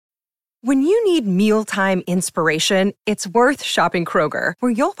When you need mealtime inspiration, it's worth shopping Kroger,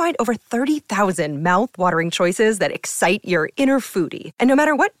 where you'll find over 30,000 mouth-watering choices that excite your inner foodie. And no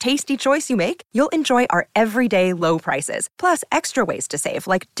matter what tasty choice you make, you'll enjoy our everyday low prices, plus extra ways to save,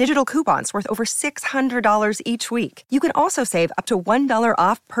 like digital coupons worth over $600 each week. You can also save up to $1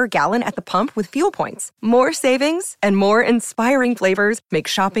 off per gallon at the pump with fuel points. More savings and more inspiring flavors make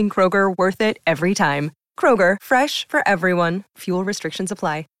shopping Kroger worth it every time. Kroger, fresh for everyone. Fuel restrictions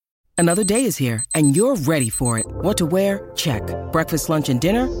apply. Another day is here, and you're ready for it. What to wear? Check. Breakfast, lunch, and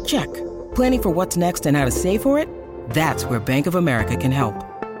dinner? Check. Planning for what's next and how to save for it? That's where Bank of America can help.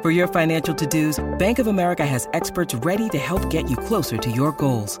 For your financial to-dos, Bank of America has experts ready to help get you closer to your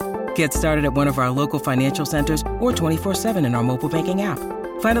goals. Get started at one of our local financial centers or 24/7 in our mobile banking app.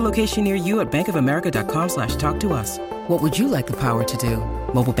 Find a location near you at bankofamerica.com/talktous. What would you like the power to do?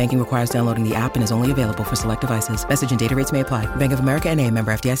 Mobile banking requires downloading the app and is only available for select devices. Message and data rates may apply. Bank of America N.A.,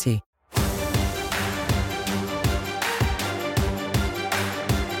 member FDIC.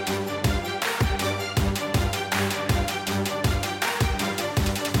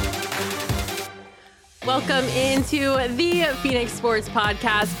 Welcome into the Phoenix Sports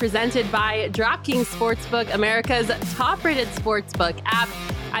Podcast, presented by DraftKings Sportsbook, America's top-rated sportsbook app.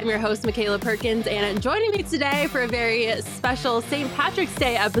 I'm your host, Michaela Perkins, and joining me today for a very special St. Patrick's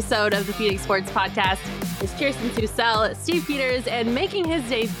Day episode of the Phoenix Sports Podcast is Kirsten Tussell, Steve Peters, and making his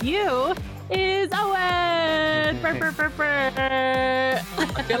debut is Owen. Burr, burr, burr, burr.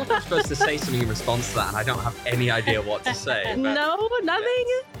 I feel like I'm supposed to say something in response to that, and I don't have any idea what to say. No, nothing.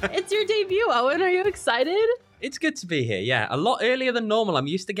 It's your debut, Owen. Are you excited? It's good to be here, yeah. A lot earlier than normal. I'm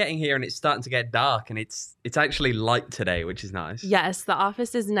used to getting here and it's starting to get dark, and it's actually light today, which is nice. Yes, the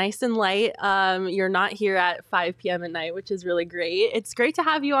office is nice and light. You're not here at 5 p.m. at night, which is really great. It's great to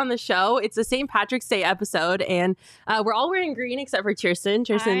have you on the show. It's a St. Patrick's Day episode, and we're all wearing green except for Kirsten.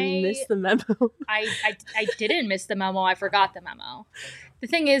 Kirsten missed the memo. I didn't miss the memo. I forgot the memo. The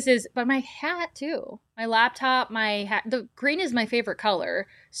thing is, but my hat too. My laptop, my hat. The green is my favorite color.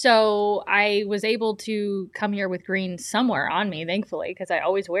 So I was able to come here with green somewhere on me, thankfully, because I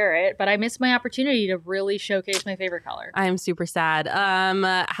always wear it. But I missed my opportunity to really showcase my favorite color. I am super sad. How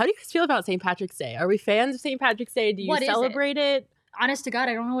do you guys feel about St. Patrick's Day? Are we fans of St. Patrick's Day? Do you celebrate it? Honest to God,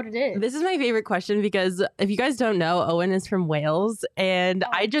 I don't know what it is. This is my favorite question because if you guys don't know, Owen is from Wales, and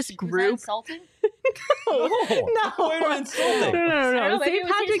I just grew. Was that insulting? No. Why are you insulting? No. Maybe it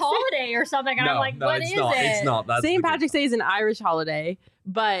was his holiday or something. And I'm like, what is it? It's not. St. Patrick's Day is an Irish holiday,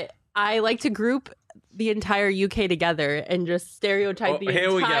 but I like to group the entire UK together and just stereotype the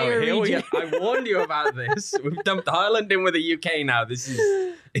entire region. Here we go. I warned you about this. We've dumped Ireland in with the UK now.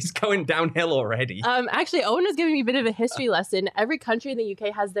 It's going downhill already. Actually, Owen was giving me a bit of a history lesson. Every country in the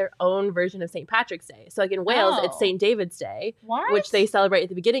UK has their own version of St. Patrick's Day. So like in Wales, it's St. David's Day, which they celebrate at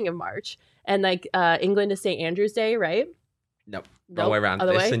the beginning of March. And like England is St. Andrew's Day, right? Nope. Wrong way around.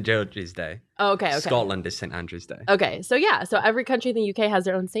 It's St. George's Day. Oh, okay. Scotland is St. Andrew's Day. Okay. So yeah. So every country in the UK has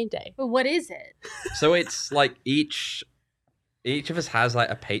their own saint day. But what is it? So it's like each of us has like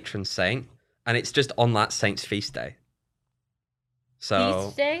a patron saint, and it's just on that saint's feast day. So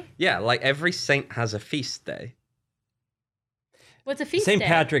feast day? Yeah, like every saint has a feast day. What's a feast day? St.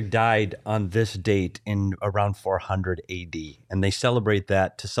 Patrick died on this date in around 400 AD, and they celebrate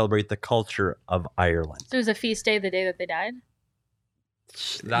that to celebrate the culture of Ireland. So it was a feast day the day that they died?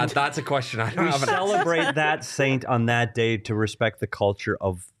 That's a question I don't We have. celebrate that saint on that day to respect the culture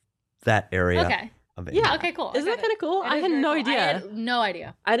of that area. Okay. Of Yeah. England. Okay, cool. Isn't that kind of cool? I had no idea. I had no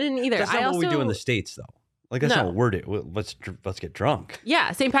idea. I didn't either. That's not what we do in the States, though. Like, that's not what we're doing. Let's get drunk.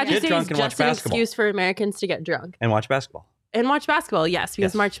 Yeah, St. Patrick's Get Day drunk is and watch just an basketball. excuse for Americans to get drunk. And watch basketball. And watch basketball, yes,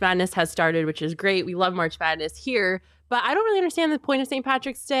 because Yes. March Madness has started, which is great. We love March Madness here. But I don't really understand the point of St.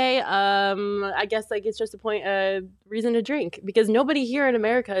 Patrick's Day. I guess like it's just a reason to drink because nobody here in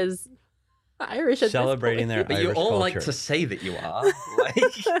America is Irish at Celebrating this their point. But Irish you all culture. like to say that you are.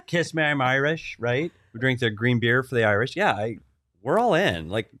 Like, Kiss me, I'm Irish, right? We drink their green beer for the Irish. Yeah, we're all in.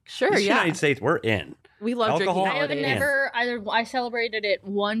 Like, Sure, this yeah. United States, we're in. We love Alcohol? drinking I have holidays. I celebrated it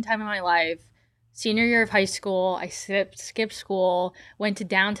one time in my life. Senior year of high school, I skipped school, went to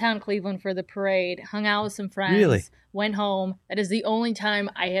downtown Cleveland for the parade, hung out with some friends, Really? went home. That is the only time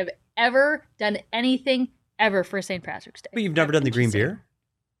I have ever done anything ever for St. Patrick's Day. But you've never done the green beer?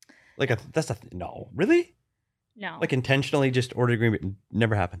 No, really? No. Like intentionally just ordered green beer?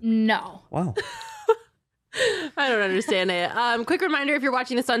 Never happened. No. Wow. I don't understand it. Quick reminder, if you're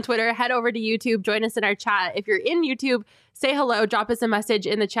watching this on Twitter, head over to YouTube. Join us in our chat. If you're in YouTube, say hello. Drop us a message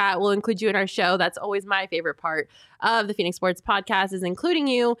in the chat. We'll include you in our show. That's always my favorite part of the Phoenix Sports Podcast, is including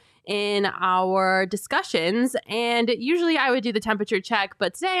you in our discussions. And usually I would do the temperature check,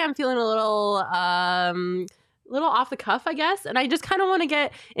 but today I'm feeling a little off the cuff, I guess. And I just kind of want to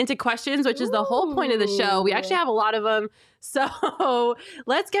get into questions, which is the whole point of the show. We actually have a lot of them. So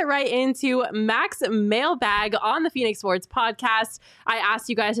let's get right into Mac's Mailbag on the Phoenix Sports Podcast. I asked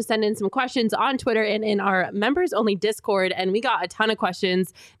you guys to send in some questions on Twitter and in our members only Discord, and we got a ton of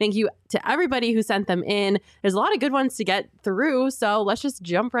questions. Thank you to everybody who sent them in. There's a lot of good ones to get through. So let's just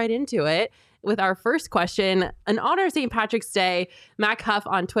jump right into it with our first question. In honor of St. Patrick's Day, Mac Huff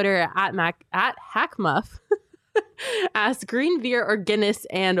on Twitter at Hackmuff asked, green beer or Guinness,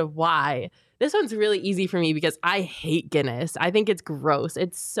 and why? This one's really easy for me because I hate Guinness. I think it's gross.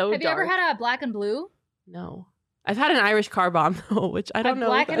 It's so Have dark. you ever had a black and blue? No. I've had an Irish car bomb, though, which I don't know.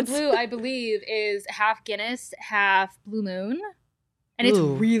 Black and blue, I believe, is half Guinness, half Blue Moon. And it's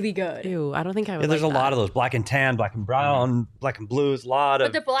really good. Ew, I don't think I would. Yeah, there's like a lot of those, black and tan, black and brown, black and blues, a lot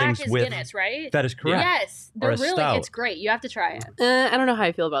of But the black things is with Guinness, right? That is correct. Yes. Or They're a really, stout. it's great. You have to try it. I don't know how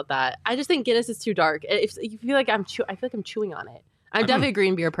I feel about that. I just think Guinness is too dark. If you feel like I feel like I'm chewing on it. I'm definitely a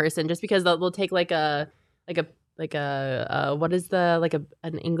green beer person, just because they'll take like a what is the like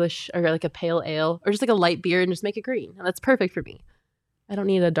an English or like a pale ale or just like a light beer and just make it green, and that's perfect for me. I don't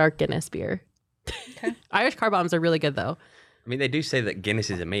need a dark Guinness beer. Okay. Irish car bombs are really good though. I mean, they do say that Guinness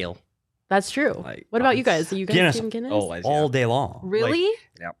is a meal. That's true. Like, what about you guys? Are you guys Guinness, doing Guinness? Always. all day long. Really?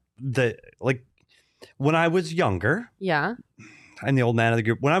 When I was younger, Yeah. I'm the old man of the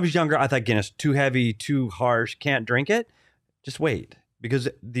group. When I was younger, I thought Guinness too heavy, too harsh, can't drink it. Just wait, because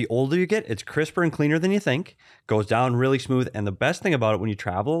the older you get, it's crisper and cleaner than you think. Goes down really smooth, and the best thing about it, when you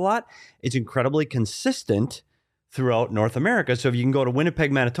travel a lot, it's incredibly consistent throughout North America. So if you can go to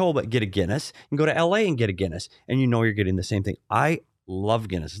Winnipeg, Manitoba, get a Guinness, you can go to LA and get a Guinness, and you know you're getting the same thing. I love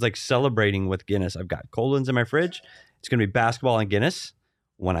Guinness. It's like celebrating with Guinness. I've got cold ones in my fridge. It's going to be basketball and Guinness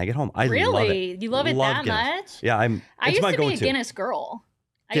when I get home. I love it. Really? You love it that Guinness. much? Yeah, I it's used my to be a go-to. Guinness girl.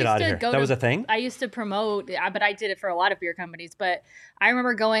 Get out of here. That was a thing? I used to promote, but I did it for a lot of beer companies. But I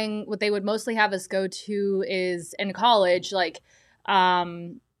remember going, what they would mostly have us go to is in college, like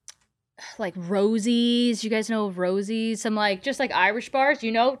Rosie's. You guys know of Rosie's? Some just like Irish bars,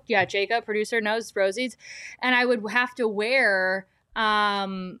 Yeah, Jacob, producer, knows Rosie's. And I would have to wear, I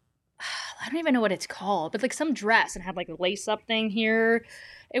don't even know what it's called, but like some dress and had like a lace up thing here.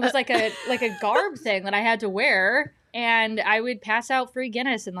 It was like a garb thing that I had to wear. And I would pass out free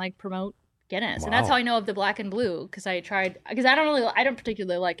Guinness and promote Guinness. And that's how I know of the black and blue, because I don't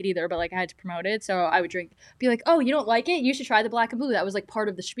particularly like it either, but I had to promote it. So I would be like, oh, you don't like it? You should try the black and blue. That was part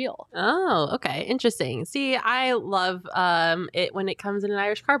of the spiel. Oh, okay. Interesting. See, I love it when it comes in an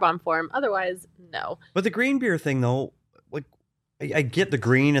Irish car bomb form. Otherwise, no. But the green beer thing, though, I get the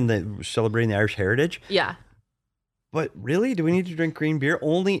green and the celebrating the Irish heritage. Yeah. But really, do we need to drink green beer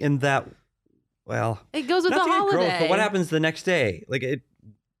only in that? Well, it goes with not the to get holiday. gross, but what happens the next day?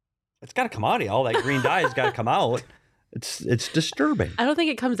 It's got to come out of you. All that green dye has got to come out. It's disturbing. I don't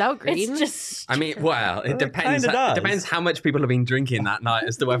think it comes out green. It's just. I mean, well, it depends. kinda It does. depends how much people have been drinking that night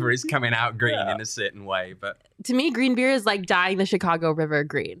as to whether it's coming out green in a certain way. But To me, green beer is like dyeing the Chicago River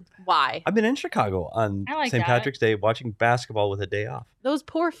green. Why? I've been in Chicago on I like St. that. Patrick's Day watching basketball with a day off. Those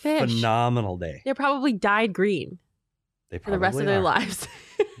poor fish. Phenomenal day. They're probably dyed green They for the rest of probably their are. lives.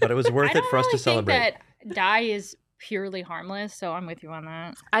 But it was worth I it for us don't to really celebrate. think that dye is purely harmless, so I'm with you on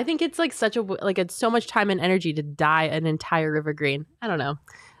that. I think it's it's so much time and energy to dye an entire river green. I don't know.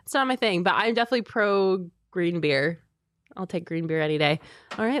 It's not my thing, but I'm definitely pro green beer. I'll take green beer any day.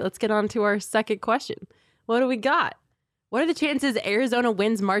 All right, let's get on to our second question. What do we got? What are the chances Arizona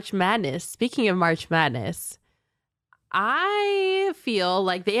wins March Madness? Speaking of March Madness, I feel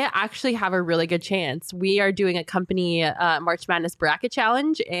like they actually have a really good chance. We are doing a company March Madness bracket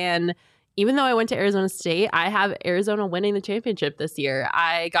challenge, and even though I went to Arizona State, I have Arizona winning the championship this year.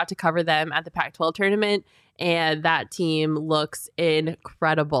 I got to cover them at the Pac-12 tournament, and that team looks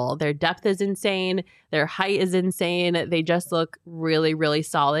incredible. Their depth is insane. Their height is insane. They just look really, really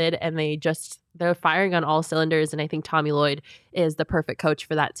solid, and they're firing on all cylinders, and I think Tommy Lloyd is the perfect coach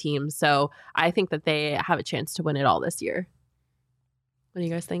for that team. So I think that they have a chance to win it all this year. What do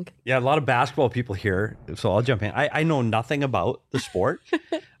you guys think? Yeah, a lot of basketball people here, so I'll jump in. I know nothing about the sport.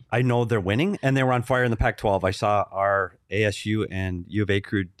 I know they're winning, and they were on fire in the Pac-12. I saw our ASU and U of A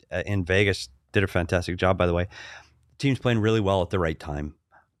crew in Vegas did a fantastic job, by the way. The team's playing really well at the right time.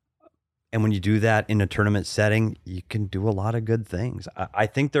 And when you do that in a tournament setting, you can do a lot of good things. I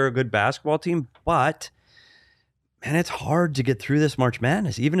think they're a good basketball team, but man, it's hard to get through this March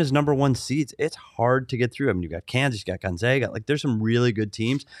Madness. Even as number one seeds, it's hard to get through. I mean, you got Kansas, you got Gonzaga. Like, there's some really good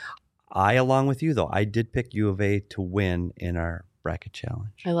teams. Along with you, though, I did pick U of A to win in our bracket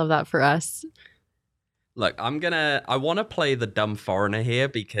challenge. I love that for us. Look, I want to play the dumb foreigner here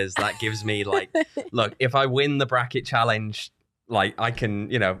because that gives me like, look, if I win the bracket challenge, like I can,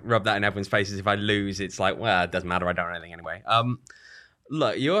 rub that in everyone's faces. If I lose, it's like, well, it doesn't matter. I don't know anything anyway.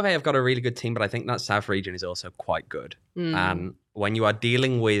 Look, U of A have got a really good team, but I think that South region is also quite good. And when you are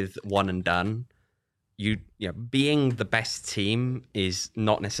dealing with one and done, being the best team is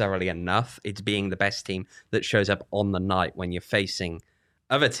not necessarily enough. It's being the best team that shows up on the night when you're facing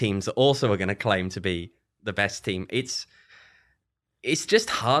other teams that also are going to claim to be the best team. It's just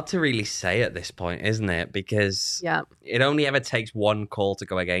hard to really say at this point, isn't it? Because it only ever takes one call to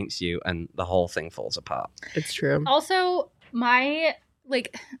go against you and the whole thing falls apart. It's true. Also, my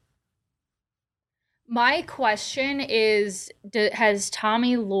question is, has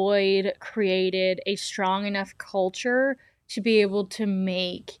Tommy Lloyd created a strong enough culture to be able to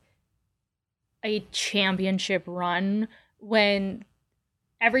make a championship run when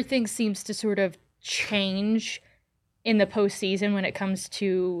everything seems to sort of change in the postseason when it comes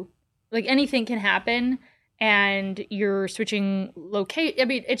to, like, anything can happen and you're switching location. I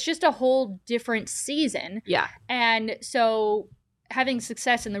mean, it's just a whole different season. Yeah. And so having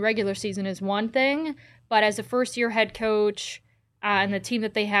success in the regular season is one thing, but as a first-year head coach and the team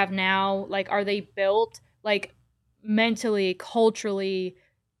that they have now, like, are they built, like, mentally, culturally,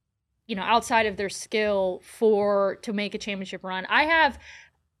 outside of their skill to make a championship run? I have,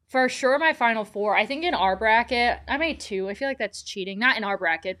 for sure, my Final Four. I think in our bracket, I made two. I feel like that's cheating. Not in our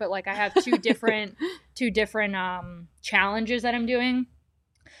bracket, but like I have two different challenges that I'm doing.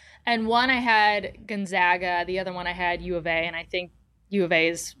 And one I had Gonzaga, the other one I had U of A, and I think U of A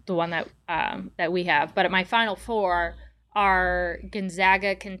is the one that we have. But my Final Four are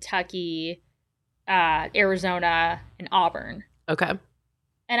Gonzaga, Kentucky, Arizona, and Auburn. Okay.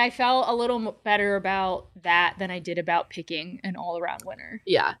 And I felt a little better about that than I did about picking an all-around winner.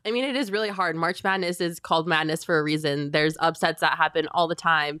 Yeah. I mean, it is really hard. March Madness is called madness for a reason. There's upsets that happen all the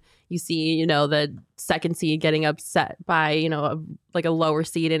time. You see, the second seed getting upset by, a lower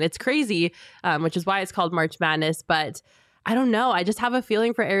seed. And it's crazy, which is why it's called March Madness. But I don't know. I just have a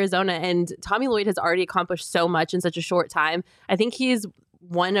feeling for Arizona. And Tommy Lloyd has already accomplished so much in such a short time. I think he's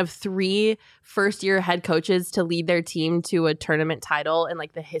one of 3 first-year head coaches to lead their team to a tournament title in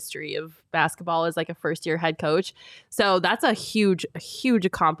like the history of basketball as like a first-year head coach. So that's a huge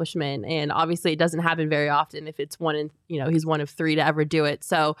accomplishment. And obviously it doesn't happen very often if it's he's one of 3 to ever do it.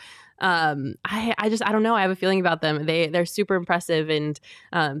 So I don't know. I have a feeling about them. They're super impressive and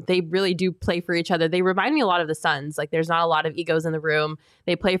they really do play for each other. They remind me a lot of the Suns. Like, there's not a lot of egos in the room.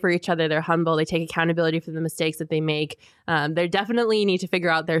 They play for each other. They're humble. They take accountability for the mistakes that they make. They definitely need to figure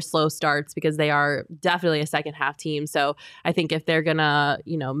out their slow starts because they are definitely a second half team. So I think if they're gonna,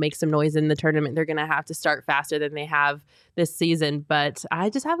 make some noise in the tournament, they're gonna have to start faster than they have this season. But I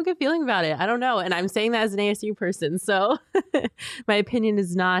just have a good feeling about it. I don't know. And I'm saying that as an ASU person. So my opinion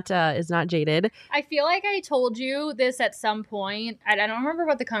is not jaded. I feel like I told you this at some point. I don't remember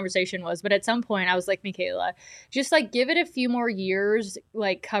what the conversation was, but at some point I was like, Michaela, just like give it a few more years,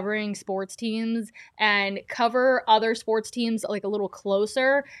 like covering sports teams and cover other sports teams like a little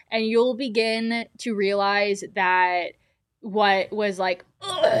closer. And you'll begin to realize that what was like,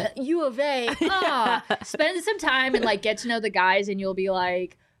 U of A, spend some time and like get to know the guys and you'll be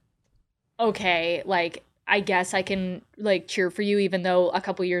like, okay, like, I guess I can like cheer for you, even though a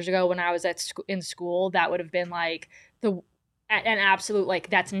couple years ago when I was in school, that would have been like an absolute,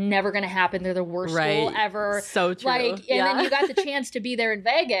 like, that's never going to happen. They're the worst school ever. So true. Like, and then you got the chance to be there in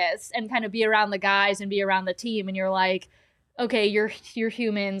Vegas and kind of be around the guys and be around the team. And you're like, okay, you're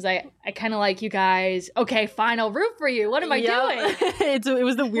humans. I kind of like you guys. Okay, fine, I'll root for you. What am I doing? It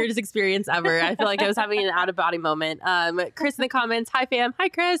was the weirdest experience ever. I feel like I was having an out-of-body moment. Chris in the comments, hi fam. Hi,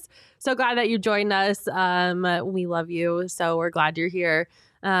 Chris. So glad that you joined us. We love you. So we're glad you're here.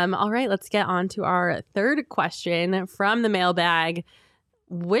 All right, let's get on to our third question from the mailbag.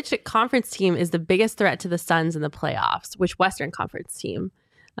 Which conference team is the biggest threat to the Suns in the playoffs? Which Western Conference team?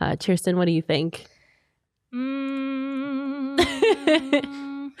 Kirsten, what do you think?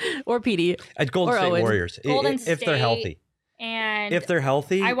 Or Petey. At Golden State Owen. Warriors. Golden if they're healthy. And if they're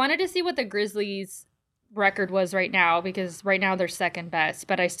healthy. I wanted to see what the Grizzlies' record was right now because right now they're second best,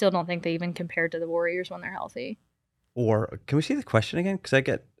 but I still don't think they even compared to the Warriors when they're healthy. Or can we see the question again? Because I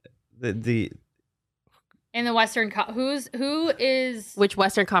get the in the Western which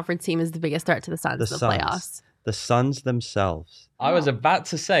Western Conference team is the biggest threat to the Suns in the playoffs? The Suns themselves. I was about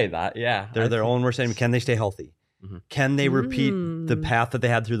to say that. Yeah, They're their own worst enemy. Can they stay healthy? Can they repeat the path that they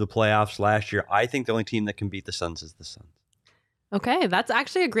had through the playoffs last year? I think the only team that can beat the Suns is the Suns. Okay, that's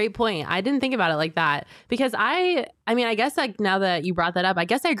actually a great point. I didn't think about it like that because I mean, I guess like now that you brought that up, I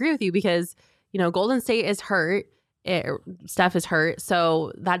guess I agree with you because, Golden State is hurt. Steph is hurt.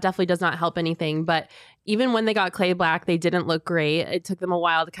 So that definitely does not help anything. But even when they got Clay back, they didn't look great. It took them a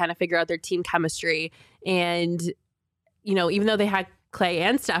while to kind of figure out their team chemistry. And, even though they had Clay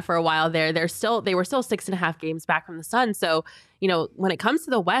and Steph for a while there, they were still 6.5 games back from the Suns. So, when it comes to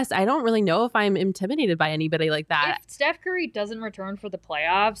the West, I don't really know if I'm intimidated by anybody like that. If Steph Curry doesn't return for the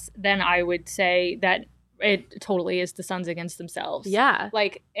playoffs, then I would say that it totally is the Suns against themselves. Yeah.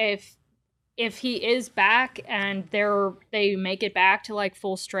 Like if he is back and they make it back to like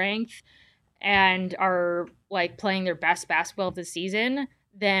full strength and are like playing their best basketball of the season,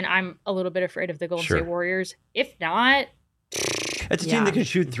 then I'm a little bit afraid of the Golden State Warriors. If not, it's a team that can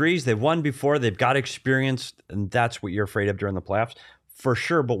shoot threes. They've won before. They've got experience, and that's what you're afraid of during the playoffs, for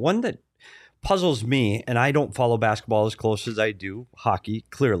sure. But one that puzzles me, and I don't follow basketball as close as I do hockey,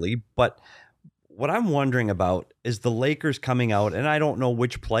 clearly, but what I'm wondering about is the Lakers coming out, and I don't know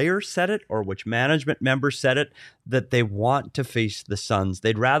which player said it or which management member said it, that they want to face the Suns.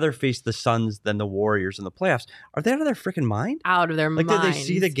 They'd rather face the Suns than the Warriors in the playoffs. Are they out of their freaking mind? Out of their mind. Did they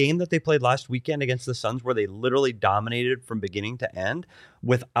see the game that they played last weekend against the Suns where they literally dominated from beginning to end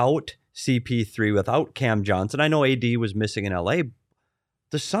without CP3, without Cam Johnson? I know AD was missing in LA.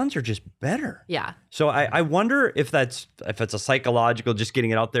 The Suns are just better. Yeah. So I wonder if it's a psychological, just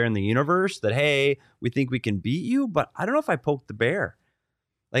getting it out there in the universe that, hey, we think we can beat you. But I don't know if I poked the bear.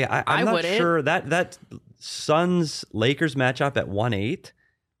 Like I'm not sure that Suns Lakers matchup at 1-8.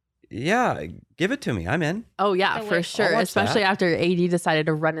 Yeah, give it to me. I'm in. Oh yeah, for sure. Especially after AD decided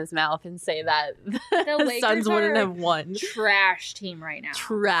to run his mouth and say that the Suns wouldn't have won. Trash team right now.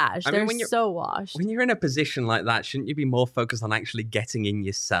 Trash. They're so washed. When you're in a position like that, shouldn't you be more focused on actually getting in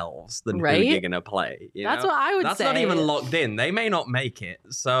yourselves than who you're going to play? That's what I would say. That's not even locked in. They may not make it.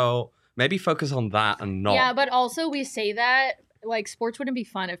 So maybe focus on that and not. Yeah, but also we say that. Like, sports wouldn't be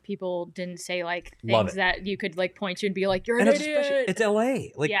fun if people didn't say, like, things that you could, like, point to and be like, you're an idiot. It's LA.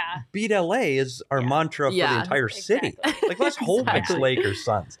 Like, beat LA is our mantra for the entire city. Like, let's hope it's Lakers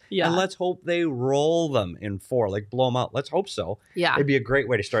Suns. Yeah. And let's hope they roll them in 4, like, blow them out. Let's hope so. Yeah. It'd be a great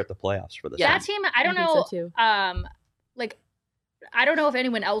way to start the playoffs for the Suns. That team, I don't know. So like, I don't know if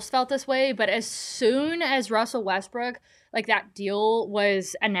anyone else felt this way, but as soon as Russell Westbrook, like, that deal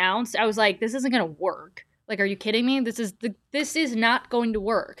was announced, I was like, this isn't going to work. Like, are you kidding me? This is not going to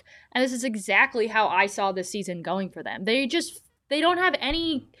work. And this is exactly how I saw this season going for them. They don't have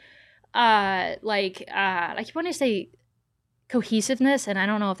any, I want to say cohesiveness, and I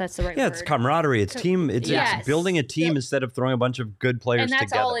don't know if that's the right word. Yeah, it's camaraderie. It's team. It's building a team instead of throwing a bunch of good players together.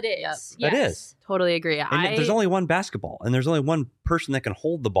 And that's all it is. Yep. It is. Totally agree. And there's only one basketball, and there's only one person that can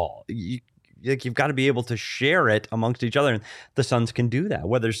hold the ball. You've got to be able to share it amongst each other, and the Suns can do that.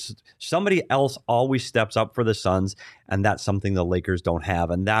 Whether somebody else always steps up for the Suns, and that's something the Lakers don't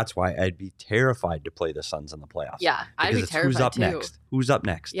have, and that's why I'd be terrified to play the Suns in the playoffs. Yeah, I'd be terrified who's up too. next? Who's up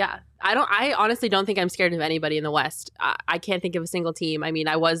next? Yeah, I honestly don't think I'm scared of anybody in the West. I can't think of a single team. I mean,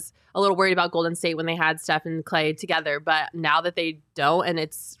 I was a little worried about Golden State when they had Steph and Clay together, but now that they don't, and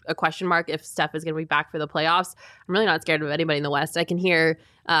it's a question mark if Steph is going to be back for the playoffs, I'm really not scared of anybody in the West. I can hear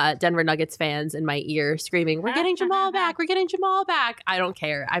Denver Nuggets fans in my ear screaming, "We're getting Jamal back! We're getting Jamal back!" I don't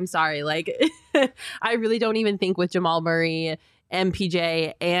care. I'm sorry. Like, I really don't even think with Jamal Murray,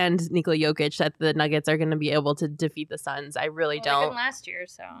 MPJ, and Nikola Jokic that the Nuggets are going to be able to defeat the Suns. I really don't. They didn't last year,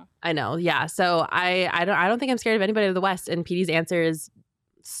 so I know. Yeah. So I don't think I'm scared of anybody in the West. And PD's answer is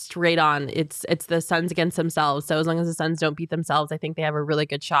straight on. It's the Suns against themselves. So as long as the Suns don't beat themselves, I think they have a really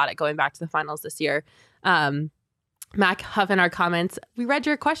good shot at going back to the finals this year. Mac Huff in our comments, we read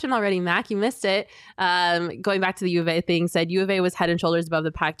your question already, Mac. You missed it. Going back to the U of A thing, said U of A was head and shoulders above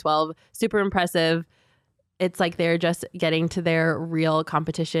the Pac-12. Super impressive. It's like they're just getting to their real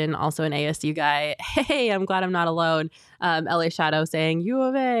competition. Also an ASU guy. Hey, I'm glad I'm not alone. LA Shadow saying U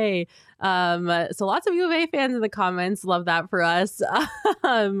of A. So lots of U of A fans in the comments. Love that for us.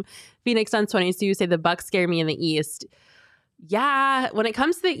 Phoenix Suns 22 say the Bucks scare me in the East. Yeah, when it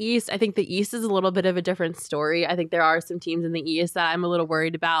comes to the East, I think the East is a little bit of a different story. I think there are some teams in the East that I'm a little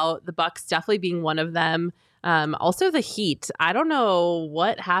worried about. The Bucks definitely being one of them. Also the Heat. I don't know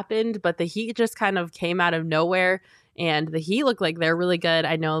what happened, but the Heat just kind of came out of nowhere, and the Heat look like they're really good.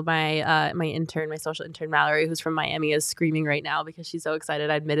 I know my social intern Mallory, who's from Miami, is screaming right now because she's so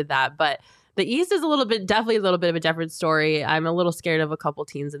excited I admitted that. But The East is definitely a little bit of a different story. I'm a little scared of a couple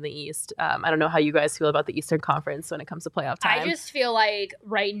teams in the East. I don't know how you guys feel about the Eastern Conference when it comes to playoff time. I just feel like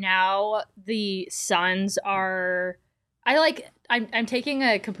right now the Suns are. I'm taking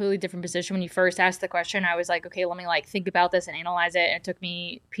a completely different position. When you first asked the question, I was like, okay, let me think about this and analyze it. And it took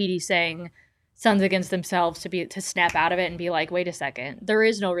me PD saying Suns against themselves to snap out of it and be like, wait a second, there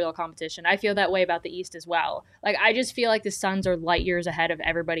is no real competition. I feel that way about the East as well. I just feel like the Suns are light years ahead of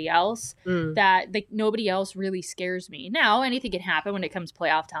everybody else. That nobody else really scares me. Now anything can happen when it comes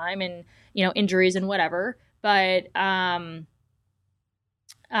playoff time and injuries and whatever. But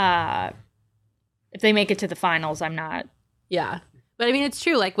if they make it to the finals, I'm not. Yeah. But I mean, it's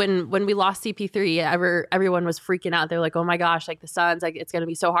true. When we lost CP3, everyone was freaking out. They're like, oh my gosh, the Suns, it's going to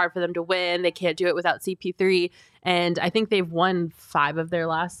be so hard for them to win. They can't do it without CP3. And I think they've won 5 of their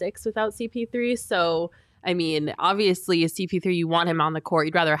last 6 without CP3. So, I mean, obviously, CP3, you want him on the court.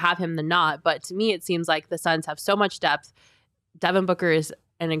 You'd rather have him than not. But to me, it seems like the Suns have so much depth. Devin Booker is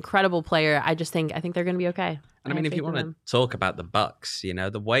an incredible player. I think they're going to be okay. And I mean, if you want to talk about the Bucks,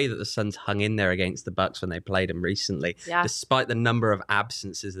 the way that the Suns hung in there against the Bucks when they played them recently, despite the number of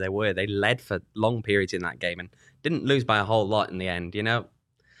absences they led for long periods in that game and didn't lose by a whole lot in the end. With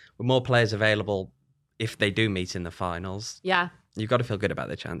more players available, if they do meet in the finals, you've got to feel good about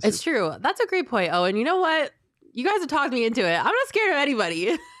their chances. It's true. That's a great point, Owen. You know what? You guys have talked me into it. I'm not scared of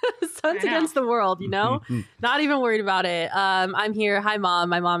anybody. Suns against the world, Not even worried about it. I'm here. Hi, Mom.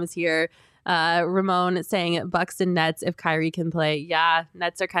 My mom is here. Ramon saying Bucks and Nets if Kyrie can play. Yeah,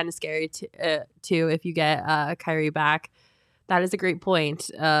 Nets are kind of scary too if you get Kyrie back. That is a great point.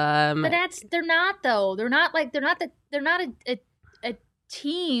 But they're not though. They're not a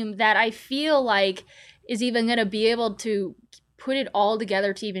team that I feel like is even going to be able to put it all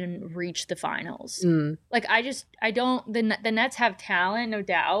together to even reach the finals. I don't. The Nets have talent, no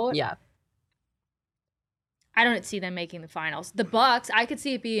doubt. Yeah. I don't see them making the finals. The Bucks, I could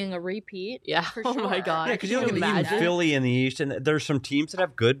see it being a repeat. Yeah. For oh sure. my God. Yeah, because you look at even Philly in the East, and there's some teams that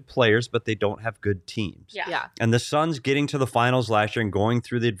have good players, but they don't have good teams. Yeah. And the Suns getting to the finals last year and going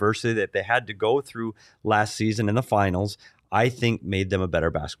through the adversity that they had to go through last season in the finals, I think made them a better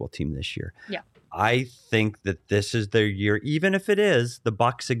basketball team this year. Yeah. I think that this is their year, even if it is the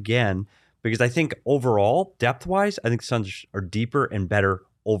Bucks again, because I think overall, depth-wise, I think Suns are deeper and better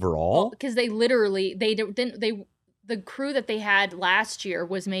overall. Because they literally the crew that they had last year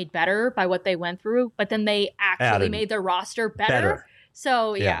was made better by what they went through, but then they actually made their roster better.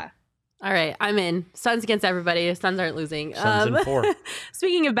 So yeah. All right, I'm in. Suns against everybody. Suns aren't losing. Suns in 4.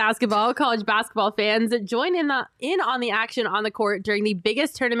 Speaking of basketball, college basketball fans, join in on the action on the court during the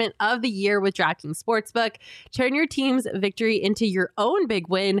biggest tournament of the year with DraftKings Sportsbook. Turn your team's victory into your own big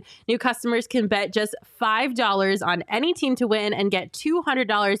win. New customers can bet just $5 on any team to win and get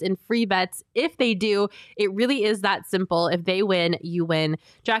 $200 in free bets if they do. It really is that simple. If they win, you win.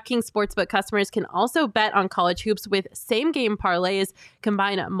 DraftKings Sportsbook customers can also bet on college hoops with same-game parlays.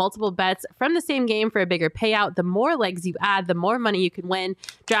 Combine multiple bets from the same game for a bigger payout. The more legs you add, the more money you can win.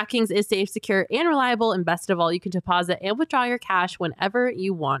 DraftKings is safe, secure, and reliable. And best of all, you can deposit and withdraw your cash whenever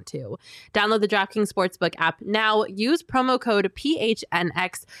you want to. Download the DraftKings Sportsbook app now. Use promo code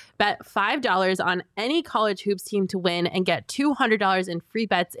PHNX. Bet $5 on any college hoops team to win and get $200 in free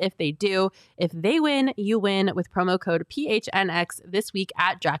bets if they do. If they win, you win with promo code PHNX this week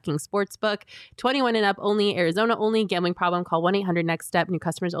at DraftKings Sportsbook. 21 and up only. Arizona only. Gambling problem? Call 1-800-NEXT-STEP. New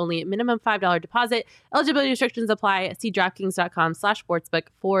customers only. Minimum $5 deposit. Eligibility restrictions apply. See DraftKings.com/sportsbook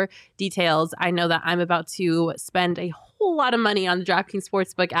for details. I know that I'm about to spend a whole lot of money on the DraftKings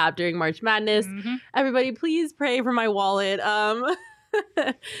Sportsbook app during March Madness. Everybody, please pray for my wallet. I'm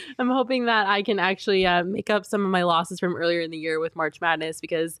hoping that I can actually make up some of my losses from earlier in the year with March Madness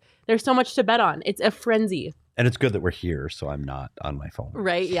because there's so much to bet on. It's a frenzy. And it's good that we're here, so I'm not on my phone.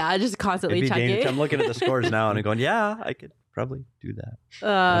 Right, yeah, just constantly checking. I'm looking at the scores now and I'm going, yeah, I could probably do that.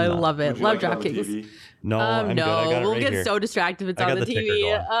 I love it. Love DraftKings. No, I'm good. I got it we'll right get here. so distracted if it's on the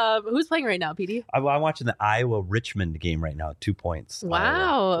TV. Who's playing right now, PD? I'm watching the Iowa-Richmond game right now. 2 points. Wow.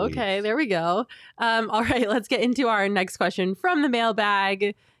 Iowa, okay, there we go. All right, let's get into our next question from the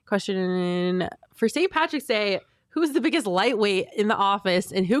mailbag. Question for St. Patrick's Day. Who's the biggest lightweight in the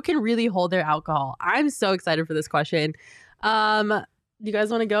office and who can really hold their alcohol? I'm so excited for this question. Do you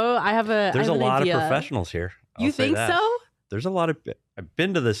guys want to go? There's a lot of professionals here. You think so? There's a lot of. I've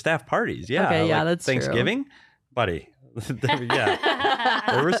been to the staff parties. Yeah. Okay. Yeah, that's Thanksgiving, true. Buddy. Yeah.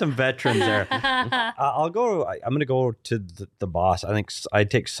 There were some veterans there. I'm going to go to the boss. I think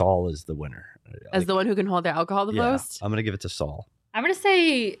I'd take Saul as the winner. As the one who can hold their alcohol the most? I'm going to give it to Saul. I'm going to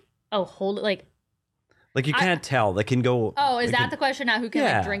say, hold it. Like you can't tell. They can go. Oh, is that the question now? Who can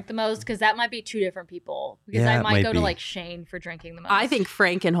like drink the most? Because that might be two different people. Because I might go to like Shane for drinking the most. I think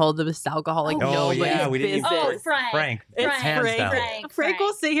Frank can hold the most alcohol. Like we didn't business. Oh, Frank. It's hands down. Frank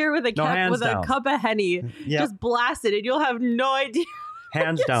will sit here with a cup of Henny, just blast it, and you'll have no idea.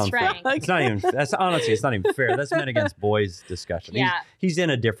 Hands down. Frank. It's not even. That's honestly, it's not even fair. That's men against boys discussion. Yeah. He's in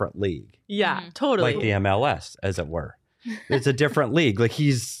a different league. Yeah, totally. Like the MLS, as it were. It's a different league. Like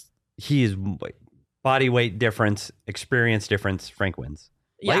he's body weight difference, experience difference. Frank wins.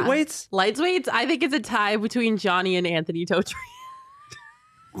 Yeah. Lightweights? I think it's a tie between Johnny and Anthony Totri.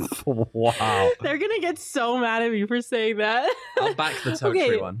 Wow. They're going to get so mad at me for saying that. I'll back the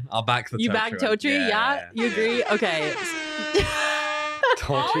Totri one. I'll back the Totri one. You back Totri? Yeah? You agree? Okay.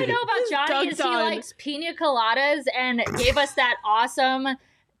 All I know about Johnny is he likes pina coladas and gave us that awesome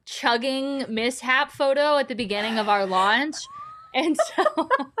chugging mishap photo at the beginning of our launch. And so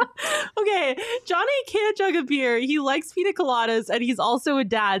okay, Johnny can't chug a beer. He likes pina coladas and he's also a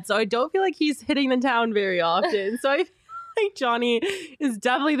dad. So I don't feel like he's hitting the town very often. So I feel like Johnny is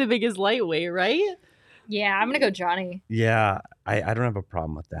definitely the biggest lightweight, right? Yeah, I'm going to go Johnny. Yeah, I don't have a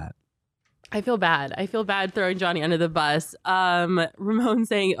problem with that. I feel bad. I feel bad throwing Johnny under the bus. Ramon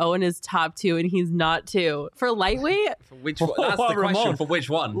saying Owen is top 2 and he's not 2. For lightweight? For which one? That's the question. Ramon. For which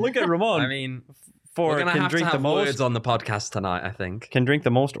one? Look at Ramon. I mean, we're going to have words on the podcast tonight, I think. Can drink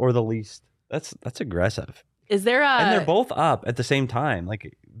the most or the least. That's aggressive. Is there and they're both up at the same time.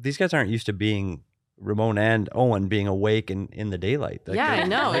 Like these guys aren't used to being Ramon and Owen being awake in the daylight. Like, I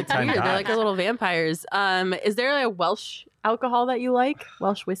know. It's weird. They're like little vampires. Is there a Welsh alcohol that you like?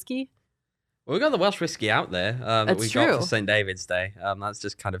 Welsh whiskey? Well, we've got the Welsh whiskey out there that we true. got for St. David's Day. That's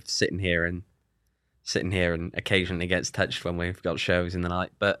just kind of sitting here and occasionally gets touched when we've got shows in the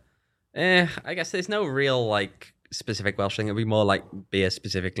night. But I guess there's no real like specific Welsh thing. It'd be more like beer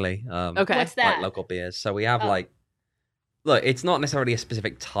specifically. Okay. What's that? Like local beers. So we have look, it's not necessarily a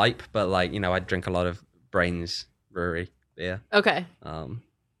specific type, but like, I drink a lot of Brains Brewery beer. Okay.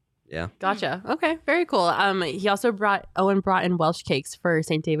 Yeah. Gotcha. Okay. Very cool. He also Owen brought in Welsh cakes for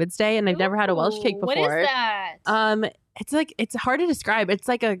St. David's Day, and I've never had a Welsh cake before. What is that? It's hard to describe. It's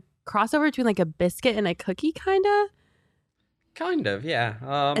like a crossover between like a biscuit and a cookie, kind of. Kind of, yeah.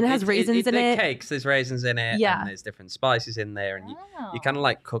 And it has raisins in it. Cakes, there's raisins in it. Yeah. And there's different spices in there, and you kind of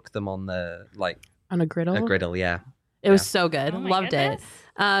like cook them on the on a griddle. A griddle, yeah. It was so good. Loved goodness.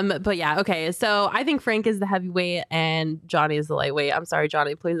 it. But yeah, okay. So I think Frank is the heavyweight and Johnny is the lightweight. I'm sorry,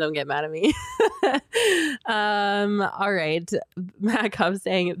 Johnny. Please don't get mad at me. All right. Matt Cub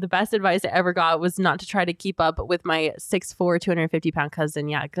saying the best advice I ever got was not to try to keep up with my 6'4", 250-pound cousin.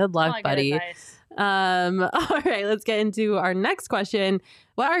 Yeah, good luck, buddy. All right, let's get into our next question.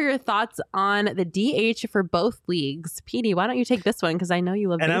 What are your thoughts on the DH for both leagues? Petey, why don't you take this one? Because I know you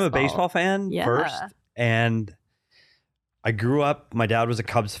love baseball. And I'm a baseball fan first. And I grew up, my dad was a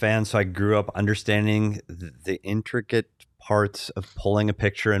Cubs fan, so I grew up understanding the intricate parts of pulling a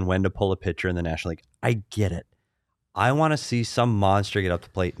pitcher and when to pull a pitcher in the National League. I get it. I want to see some monster get up the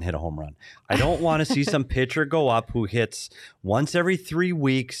plate and hit a home run. I don't want to see some pitcher go up who hits once every 3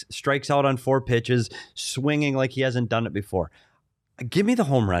 weeks, strikes out on 4 pitches, swinging like he hasn't done it before. Give me the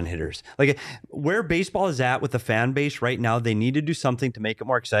home run hitters. Like where baseball is at with the fan base right now, they need to do something to make it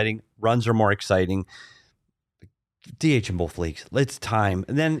more exciting. Runs are more exciting. DH in both leagues. It's time.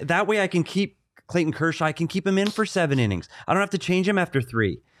 And then that way I can keep Clayton Kershaw. I can keep him in for 7 innings. I don't have to change him after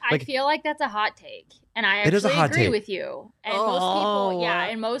 3. I feel like that's a hot take. And I actually agree with you.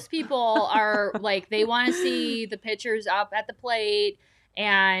 And most people are like, they want to see the pitchers up at the plate.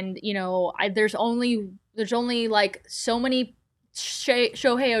 And, there's only like so many Shohei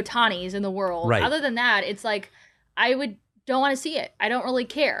Ohtanis in the world. Right. Other than that, it's like, don't want to see it. I don't really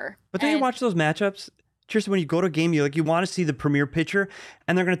care. But then you watch those matchups. Just when you go to a game, you want to see the premier pitcher,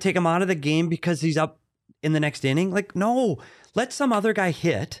 and they're going to take him out of the game because he's up in the next inning. Like, no, let some other guy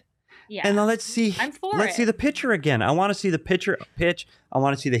hit, and then let's see the pitcher again. I want to see the pitcher pitch. I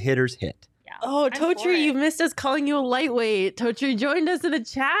want to see the hitters hit. Yeah. Oh, Totri, you missed us calling you a lightweight. Totri joined us in the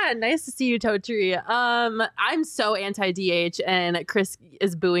chat. Nice to see you, Totri. I'm so anti-DH, and Chris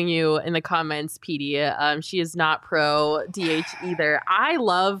is booing you in the comments, Petey. She is not pro DH either. I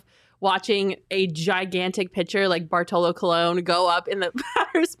love watching a gigantic pitcher like Bartolo Colon go up in the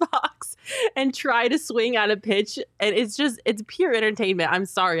batter's box and try to swing at a pitch. And it's pure entertainment. I'm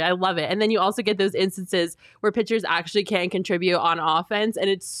sorry. I love it. And then you also get those instances where pitchers actually can contribute on offense. And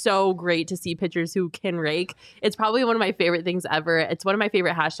it's so great to see pitchers who can rake. It's probably one of my favorite things ever. It's one of my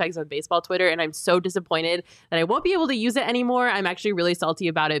favorite hashtags on baseball Twitter. And I'm so disappointed that I won't be able to use it anymore. I'm actually really salty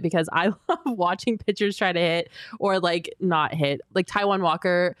about it because I love watching pitchers try to hit or like not hit. Like Taijuan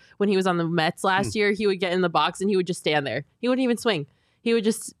Walker, when he was on the Mets last year, he would get in the box and he would just stand there. He wouldn't even swing. He would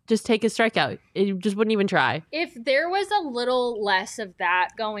just take his strikeout. He just wouldn't even try. If there was a little less of that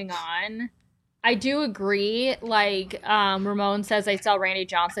going on, I do agree. Like Ramon says, I saw Randy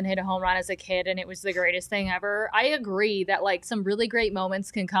Johnson hit a home run as a kid and it was the greatest thing ever. I agree that like some really great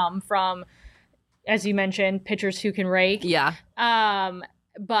moments can come from, as you mentioned, pitchers who can rake. Yeah.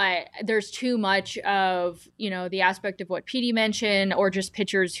 But there's too much of, the aspect of what Petey mentioned, or just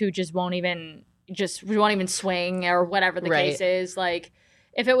pitchers who just won't even swing, or whatever the case is. Like,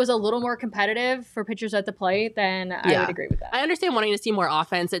 if it was a little more competitive for pitchers at the plate, then I would agree with that. I understand wanting to see more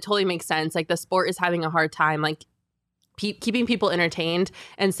offense. It totally makes sense. Like, the sport is having a hard time, like, keeping people entertained.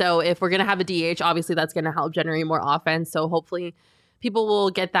 And so if we're going to have a DH, obviously that's going to help generate more offense. So hopefully people will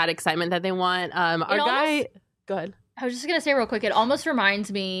get that excitement that they want. Go ahead. I was just going to say real quick, it almost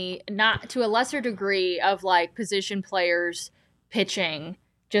reminds me, not to a lesser degree, of like position players pitching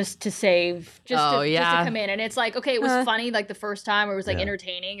just to come in. And it's like, okay, it was funny like the first time, or it was like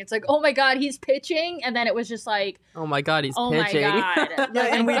entertaining. It's like, oh my God, he's pitching. And then it was just like, oh my God, he's pitching. My God.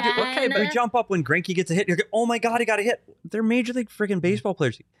 And we jump up when Greinke gets a hit. You're like, oh my God, he got a hit. They're Major League freaking baseball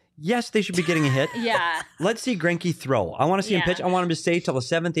players. Yes, they should be getting a hit. Yeah. Let's see Greinke throw. I want to see him pitch. I want him to stay till the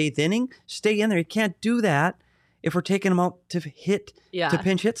 7th, 8th inning. Stay in there. You can't do that if we're taking him out to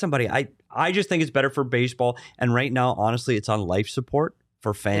pinch hit somebody. I just think it's better for baseball. And right now, honestly, it's on life support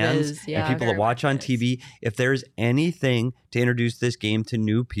for fans and people that watch on TV. If there's anything to introduce this game to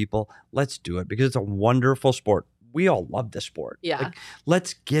new people, let's do it, because it's a wonderful sport. We all love this sport. Yeah. Like,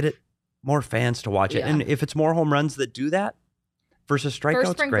 let's get it more fans to watch it. And if it's more home runs that do that versus strikeouts,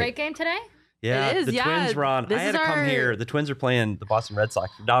 first spring break game today? Yeah, it is, the Twins were on. I had to come here. The Twins are playing the Boston Red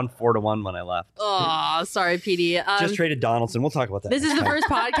Sox. We're down 4-1 when I left. Oh, sorry, Petey. Just traded Donaldson. We'll talk about that. This is the first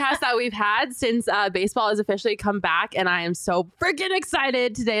podcast that we've had since baseball has officially come back, and I am so freaking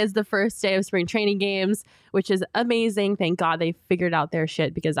excited. Today is the first day of spring training games, which is amazing. Thank God they figured out their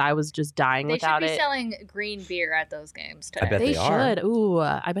shit, because I was just dying without it. They should be selling green beer at those games today. I bet they should. Ooh,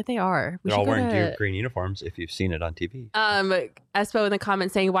 I bet they are. They're all wearing green uniforms if you've seen it on TV. Espo in the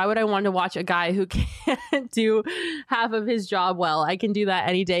comments saying, why would I want to watch a guy who can't do half of his job well? I can do that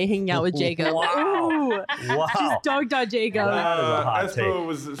any day hanging out with Jacob. Wow. Just dogged on Jacob. Espo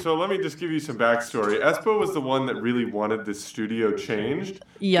was, so let me just give you some backstory. Espo was the one that really wanted this studio changed.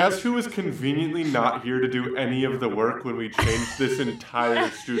 Yep. Guess who was conveniently not here to do any of the work when we changed this entire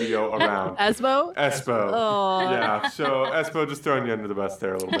studio around? Espo? Oh. Yeah, so Espo, just throwing you under the bus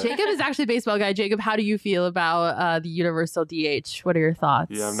there a little bit. Jacob is actually a baseball guy. Jacob, how do you feel about the Universal DH? What are your thoughts?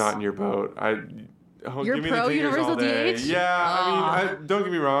 Yeah, I'm not in your boat. You're pro Universal DH? Yeah, I mean, don't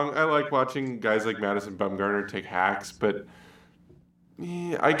get me wrong. I like watching guys like Madison Bumgarner take hacks, but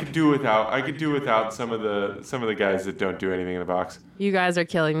I could do without some of the guys that don't do anything in the box. You guys are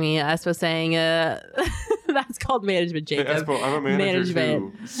killing me. Espo saying that's called management, Jacob. Hey, Espo, I'm a manager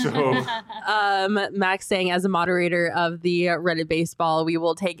too. So Max saying, as a moderator of the Reddit baseball, we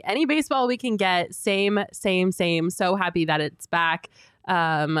will take any baseball we can get. Same. So happy that it's back.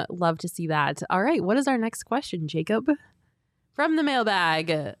 Love to see that. All right, what is our next question, Jacob? From the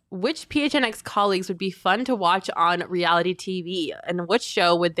mailbag, which PHNX colleagues would be fun to watch on reality TV, and which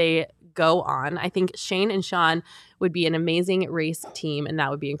show would they go on? I think Shane and Sean would be an amazing race team, and that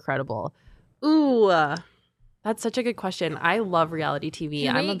would be incredible. Ooh, that's such a good question. I love reality TV.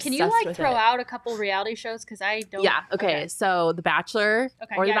 I'm obsessed Can you with throw it. out a couple reality shows? Because I don't. Yeah. Okay. So The Bachelor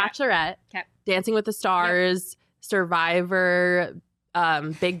or The Bachelorette, Dancing with the Stars, Survivor,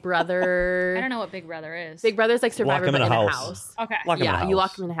 Big Brother. I don't know what Big Brother is. Big Brother's like Survivor, but in a house. Okay. You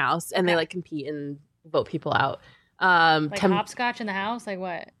lock them in a house, and they like compete and vote people out. Like hopscotch in the house? Like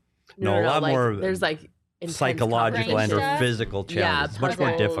what? No, a lot more. There's like psychological and or physical challenges. It's much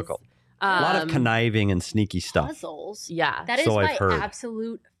more difficult. A lot of conniving and sneaky stuff. Puzzles. Yeah. That is my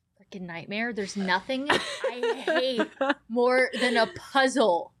absolute freaking nightmare. There's nothing I hate more than a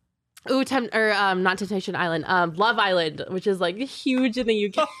puzzle. Ooh, not Temptation Island. Love Island, which is like huge in the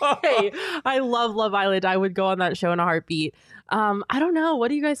UK. I love Love Island. I would go on that show in a heartbeat. I don't know. What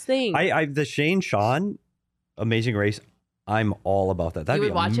do you guys think? The Shane Sean Amazing Race. I'm all about that. You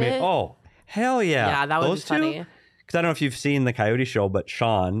would watch it? Oh, hell yeah! Yeah, that would Those be funny. Because I don't know if you've seen the Coyote Show, but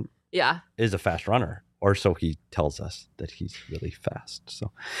Sean is a fast runner, or so he tells us that he's really fast.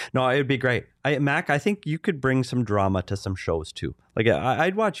 So, no, it would be great. Mac, I think you could bring some drama to some shows too. Like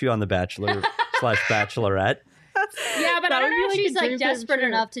I'd watch you on The Bachelor / Bachelorette. Yeah, but I don't know if she's like desperate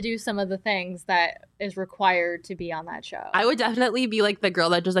enough to do some of the things that is required to be on that show. I would definitely be like the girl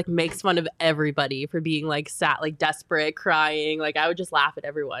that just like makes fun of everybody for being like desperate, crying. Like I would just laugh at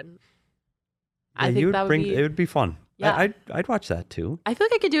everyone. Yeah, I think that would be. It would be fun. Yeah. I'd watch that too. I feel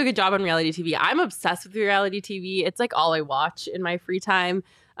like I could do a good job on reality TV. I'm obsessed with reality TV. It's like all I watch in my free time.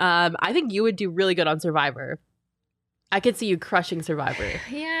 I think you would do really good on Survivor. I could see you crushing Survivor.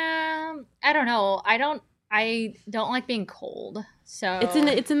 Yeah, I don't know. I don't like being cold. So It's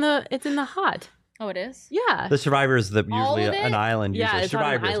in the hot. Oh, it is? Yeah. The Survivor is All usually of it? an island. Yeah, Usually it's on an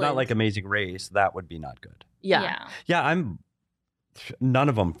Survivor is not island. like Amazing Race. That would be not good. Yeah. Yeah, I'm none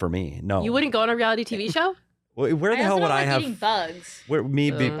of them for me. No. You wouldn't go on a reality TV show? Where the I hell also would don't I like have? eating bugs. Where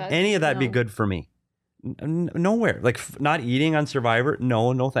any of that be No. good for me? Nowhere. Like not eating on Survivor.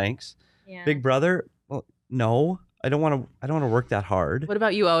 No thanks. Yeah. Big Brother. Well, no. I don't want to work that hard. What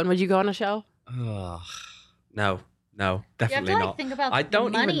about you, Owen? Would you go on a show? Ugh. No, You have definitely to like not. think about I the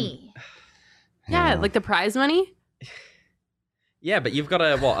don't money. Yeah, like the prize money? Yeah, but you've got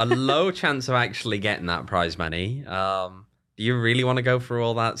a low chance of actually getting that prize money. Do you really want to go through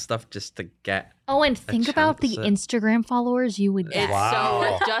all that stuff just to get? Oh, and think about the chance at- Instagram followers you would get. It's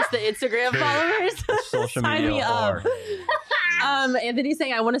Wow. so just the Instagram followers. social Sign media me up. whore. Anthony's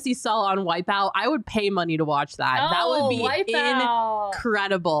saying I want to see Saul on Wipeout. I would pay money to watch that. That would be Wipeout.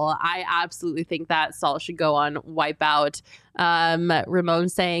 incredible. I absolutely think that Saul should go on Wipeout.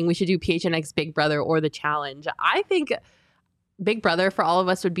 Ramon's saying we should do PHNX Big Brother or The Challenge. I think Big Brother for all of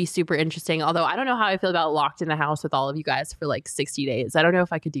us would be super interesting. Although I don't know how I feel about locked in the house with all of you guys for like 60 days. I don't know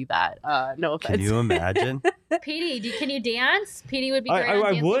if I could do that. No offense. Can you imagine? Petey, can you dance? Petey would be great. on I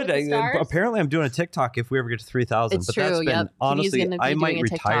Dancing would. with the Stars. Apparently, I'm doing a TikTok if we ever get to 3,000. It's But true, that's been yep. honestly, Petey's gonna be I might doing a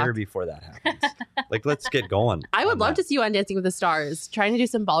retire TikTok. before that happens. Like, let's get going. I would on love that. to see you on Dancing with the Stars. Trying to do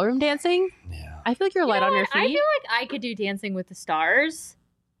some ballroom dancing. Yeah. I feel like you're You light know on your what? I feet. feel like I could do Dancing with the Stars.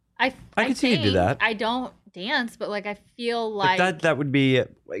 I could see you do think. that. I don't dance, but like I feel Like like that would be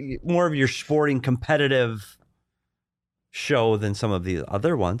more of your sporting competitive show than some of the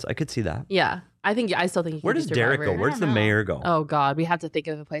other ones. I could see that. Yeah, I still think. You Where could does do Derek go? Survivor. Where's the know. mayor go? Oh God, we have to think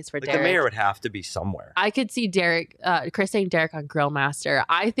of a place for like Derek. the mayor would have to be somewhere. I could see Derek, Chris saying Derek on Grill Master.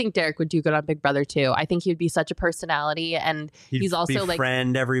 I think Derek would do good on Big Brother too. I think he would be such a personality, and he's also like,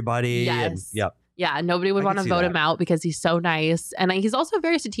 befriend everybody. And, Yes. yep. yeah, nobody would I want could to see vote that. him out because he's so nice, and he's also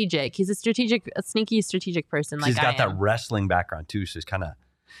very strategic. He's a sneaky strategic person. Like He's got I that am. wrestling background too, so he's kind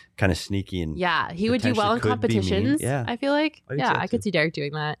of sneaky and Yeah, he would do well in potentially could be mean. competitions. Yeah. I feel like. I could see Yeah, that I could too. see Derek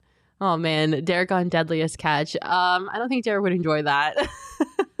doing that. Oh man, Derek on Deadliest Catch. I don't think Derek would enjoy that.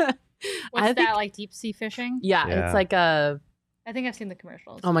 what's I think- that like deep sea fishing? Yeah, Yeah. it's like a. I think I've seen the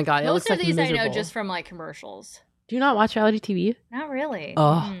commercials. Oh my god, it Most looks of like these I know miserable. just from like commercials. Do you not watch reality TV? Not really. Oh,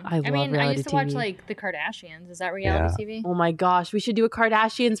 Mm. I love mean, I reality used to watch TV. like the Kardashians. Is that reality TV? Oh my gosh, we should do a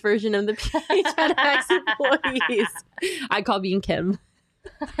Kardashians version of the PHNX employees. I call being Kim.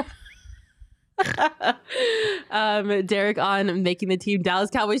 Derek on Making the Team, Dallas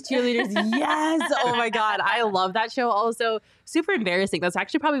Cowboys cheerleaders. Yes. Oh my God. I love that show. Also, super embarrassing. That's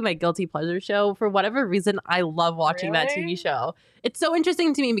actually probably my guilty pleasure show. For whatever reason, I love watching that Really? TV show. It's so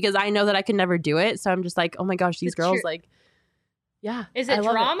interesting to me because I know that I could never do it. So I'm just like, oh my gosh, these It's girls, true. like, yeah. Is I it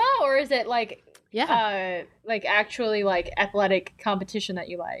love drama or is it like Yeah. like actually like athletic competition that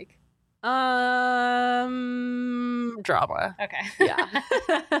you like? Drama. Okay. Yeah.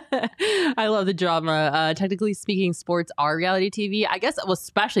 I love the drama. Technically speaking, sports are reality TV. I guess, well,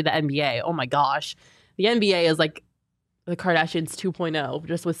 especially the NBA. Oh my gosh. The NBA is like the Kardashians 2.0,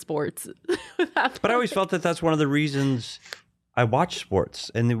 just with sports. But I always felt that that's one of the reasons I watch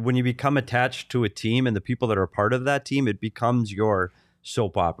sports. And when you become attached to a team and the people that are a part of that team, it becomes your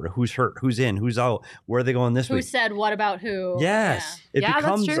soap opera. Who's hurt? Who's in? Who's out? Where are they going this Who week? said what about who? Yes. It Yeah, that's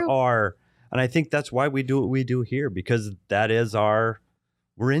becomes true. our, and I think that's why we do what we do here, because that is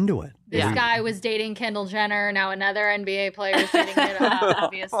we're into it. This Yeah. guy was dating Kendall Jenner. Now another NBA player is dating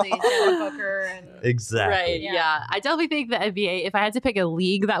obviously Devin Booker. And Exactly. Right. Yeah. Yeah. I definitely think the NBA, if I had to pick a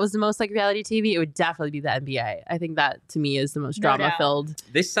league that was the most like reality TV, it would definitely be the NBA. I think that to me is the most No doubt. drama filled.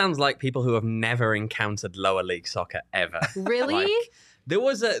 This sounds like people who have never encountered lower league soccer ever. Really? Like, there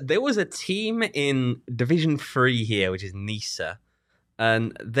was a team in Division 3 here, which is Nisa,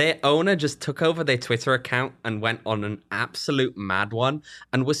 and their owner just took over their Twitter account and went on an absolute mad one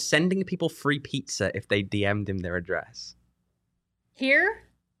and was sending people free pizza if they DM'd him their address. here?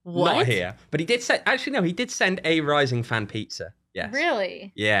 What? Not here, but he did send. Actually, no, he did send a Rising Fan pizza. Yes.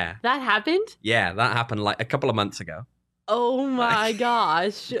 Really? Yeah. That happened? Yeah, that happened like a couple of months ago. Oh my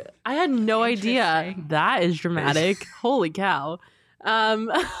gosh. I had no idea. Interesting. That is dramatic. Holy cow. All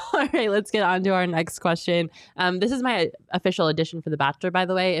right, let's get on to our next question. This is my official edition for The Bachelor, by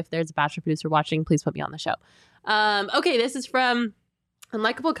the way. If there's a Bachelor producer watching, please put me on the show. Okay, this is from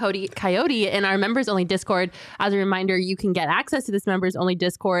Unlikable Coyote in our members only Discord. As a reminder, you can get access to this members only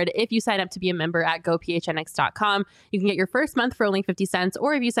Discord if you sign up to be a member at gophnx.com. You can get your first month for only 50 cents,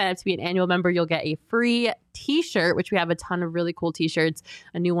 or if you sign up to be an annual member, you'll get a free t-shirt, which we have a ton of really cool t-shirts.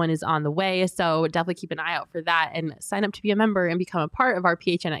 A new one is on the way, so definitely keep an eye out for that and sign up to be a member and become a part of our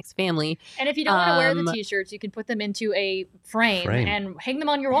PHNX family. And if you don't want to wear the t-shirts, you can put them into a frame and hang them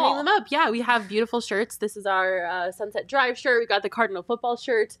on your wall. Hang them up. Yeah, we have beautiful shirts. This is our Sunset Drive shirt. We got the Cardinal football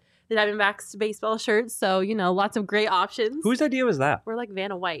shirt, the Diamondbacks baseball shirt. So, lots of great options. Whose idea was that? We're like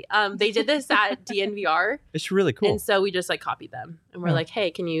Vanna White. They did this at DNVR. It's really cool. And so we just copied them. And we're like,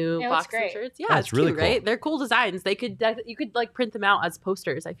 hey, can you box some shirts? Yeah, it's really cute, cool. Right? They're cool designs. You could like print them out as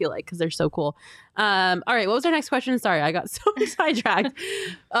posters, I feel like, because they're so cool. All right, what was our next question? Sorry, I got so sidetracked.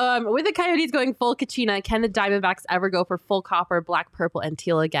 With the Coyotes going full Kachina, can the Diamondbacks ever go for full copper, black, purple, and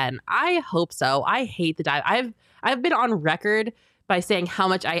teal again? I hope so. I hate the I've been on record by saying how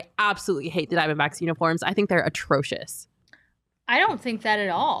much I absolutely hate the Diamondbacks uniforms. I think they're atrocious. I don't think that at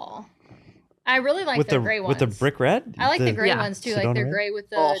all. I really like the gray ones. With the brick red? I like the gray ones too. Sedona Like they're red? gray with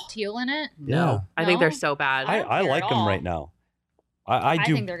the teal in it. Yeah. I think they're so bad. I like them right now. I do. I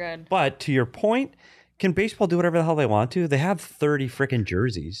think they're good. But to your point, can baseball do whatever the hell they want to? They have 30 freaking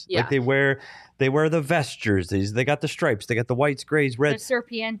jerseys. Yeah. Like they wear the vest jerseys. They got the stripes. They got the whites, grays, The reds.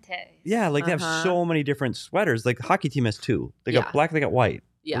 serpientes. Yeah, like they have so many different sweaters. Like the hockey team has 2. They got black, they got white.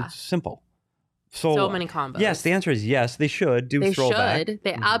 Yeah. It's simple. So many combos. Yes, the answer is yes. They should do They throwback. should.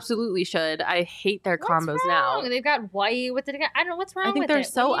 They absolutely should. I hate their What's combos wrong? now. They've got white with it. I don't know what's wrong with it. I think they're What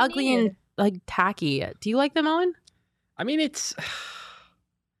so do you ugly need? and like tacky. Do you like them, Owen? I mean, I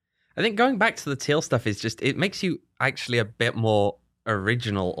think going back to the teal stuff is just, it makes you actually a bit more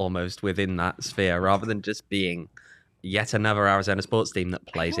original almost within that sphere rather than just being yet another Arizona sports team that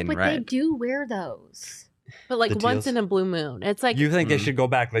plays in but red. they do wear those. But like The once teals? in a blue moon. It's like, You think they should go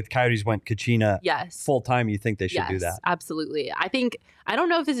back? Like the Coyotes went Kachina yes. full time. You think they should do that? Absolutely. I don't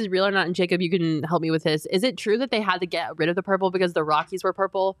know if this is real or not, and Jacob, you can help me with this. Is it true that they had to get rid of the purple because the Rockies were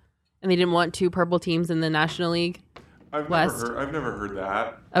purple and they didn't want 2 purple teams in the National League? I've West. never heard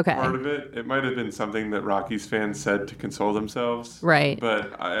that Okay. part of it. It might have been something that Rockies fans said to console themselves. Right.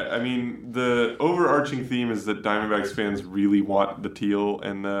 But I mean, the overarching theme is that Diamondbacks fans really want the teal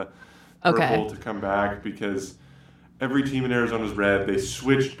and the purple to come back because every team in Arizona is red. They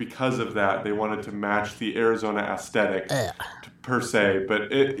switched because of that. They wanted to match the Arizona aesthetic per se.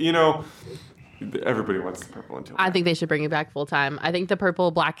 But everybody wants the purple and teal. I think they should bring it back full time. I think the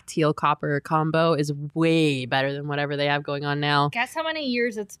purple, black, teal, copper combo is way better than whatever they have going on now. Guess how many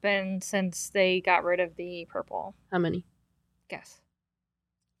years it's been since they got rid of the purple? How many? Guess.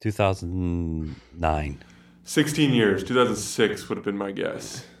 2009. 16 years. 2006 would have been my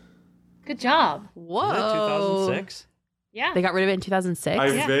guess. Good job. Whoa. 2006? Yeah. They got rid of it in 2006?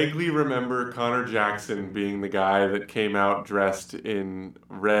 I vaguely remember Connor Jackson being the guy that came out dressed in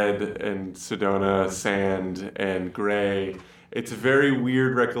red and Sedona sand and gray. It's a very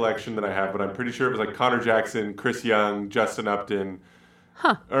weird recollection that I have, but I'm pretty sure it was like Connor Jackson, Chris Young, Justin Upton.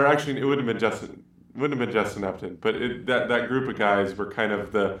 Huh. Or actually, it wouldn't have been Justin Upton, but that group of guys were kind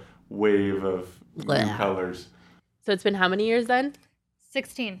of the wave of new colors. So it's been how many years then?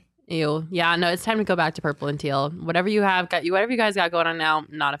 16. Ew. Yeah, no, it's time to go back to purple and teal. Whatever you guys got going on now,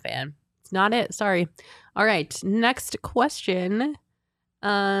 not a fan. It's not it. Sorry. All right. Next question.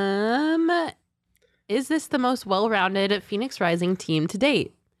 Is this the most well-rounded Phoenix Rising team to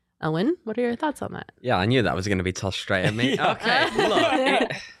date? Owen, what are your thoughts on that? Yeah, I knew that was going to be tossed straight at me. Okay, look.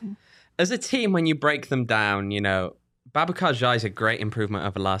 As a team, when you break them down, Babacar Jai is a great improvement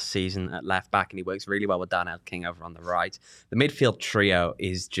over last season at left back, and he works really well with Darnell King over on the right. The midfield trio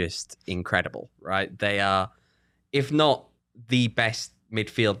is just incredible, right? They are, if not the best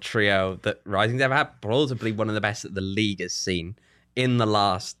midfield trio that Rising's ever had, probably one of the best that the league has seen in the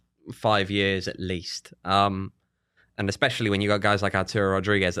last 5 years at least. And especially when you got guys like Arturo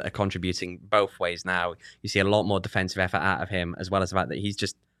Rodriguez that are contributing both ways now, you see a lot more defensive effort out of him, as well as the fact that he's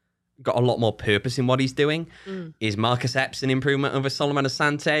just got a lot more purpose in what he's doing. Is Marcus Epps an improvement over Solomon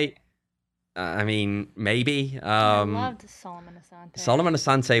Asante? I mean, maybe. I loved Solomon Asante. Solomon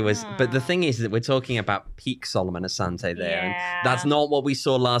Asante was, but the thing is that we're talking about peak Solomon Asante there. Yeah. And that's not what we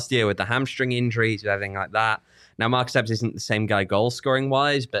saw last year with the hamstring injuries, with everything like that. Now, Marcus Epps isn't the same guy goal scoring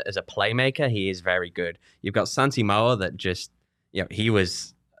wise, but as a playmaker, he is very good. You've got Santi Moa that just, he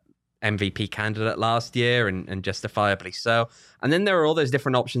was MVP candidate last year and justifiably so. And then there are all those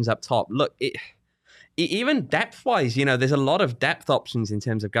different options up top. Look, even depth-wise, there's a lot of depth options in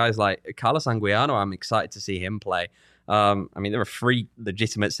terms of guys like Carlos Anguiano. I'm excited to see him play. I mean, there are 3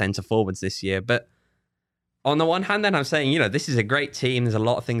 legitimate centre forwards this year, but on the one hand, then I'm saying, this is a great team. There's a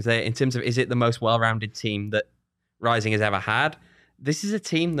lot of things there in terms of, is it the most well-rounded team that Rising has ever had? This is a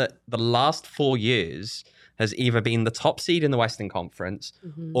team that the last 4 years has either been the top seed in the Western Conference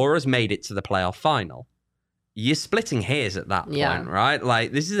or has made it to the playoff final. You're splitting hairs at that point, right?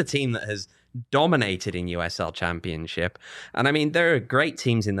 Like, this is a team that has dominated in USL Championship. And I mean, there are great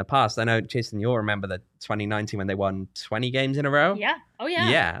teams in the past. I know, Jason, you'll remember the 2019 when they won 20 games in a row. Yeah. Oh, yeah.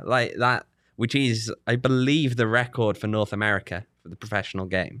 Yeah, like that, which is, I believe, the record for North America for the professional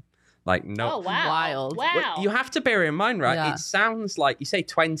game. Like, no. Oh, wow. Wild. Wow. Well, you have to bear in mind, right? Yeah. It sounds like you say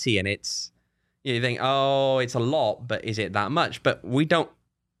 20 and you think, oh, it's a lot, but is it that much? But we don't,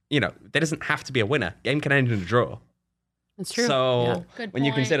 there doesn't have to be a winner. Game can end in a draw. It's true. So Good when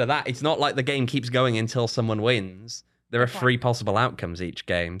you point. consider that, it's not like the game keeps going until someone wins. There are 3 possible outcomes each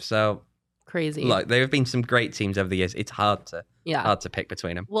game. So Crazy. look, there have been some great teams over the years. It's hard to pick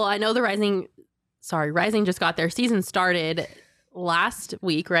between them. Well, I know the Rising just got their season started last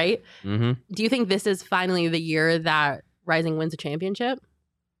week, right? Mm-hmm. Do you think this is finally the year that Rising wins a championship?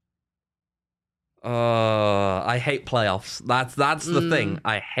 I hate playoffs. That's the thing.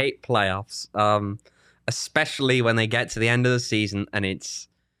 I hate playoffs. Especially when they get to the end of the season and it's,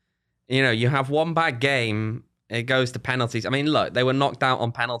 you have one bad game, it goes to penalties. I mean, look, they were knocked out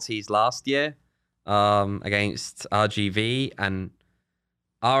on penalties last year against RGV. And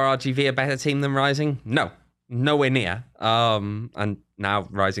are RGV a better team than Rising? No, nowhere near. And now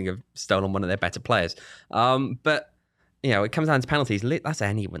Rising have stolen one of their better players. But it comes down to penalties. That's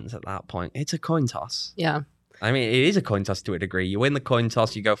anyone's at that point. It's a coin toss. Yeah. I mean, it is a coin toss to a degree. You win the coin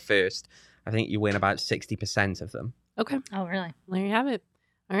toss, you go first. I think you win about 60% of them. Okay. Oh, really? There you have it.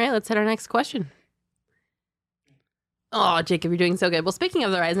 All right, let's hit our next question. Oh, Jacob, you're doing so good. Well, speaking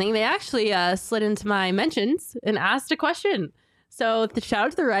of the Rising, they actually slid into my mentions and asked a question. So shout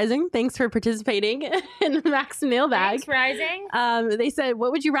out to the Rising. Thanks for participating in the Max Mailbag. Thanks, Rising. They said,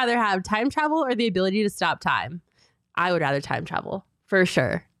 what would you rather have, time travel or the ability to stop time? I would rather time travel, for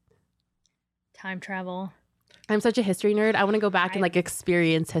sure. Time travel. I'm such a history nerd. I want to go back and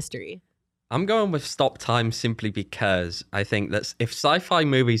experience history. I'm going with stop time simply because I think that if sci-fi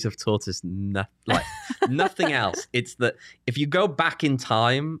movies have taught us nothing else, it's that if you go back in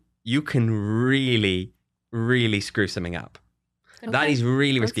time, you can really, really screw something up. Okay. That is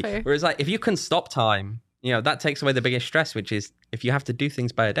really That's risky. fair. Whereas if you can stop time, that takes away the biggest stress, which is if you have to do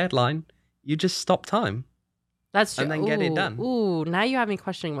things by a deadline, you just stop time. That's true. And then get it done. Ooh, now you have me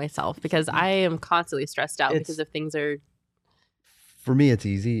questioning myself because I am constantly stressed out because of things are... For me, it's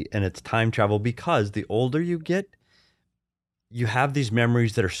easy and it's time travel because the older you get, you have these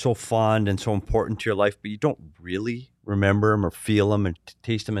memories that are so fond and so important to your life, but you don't really remember them or feel them and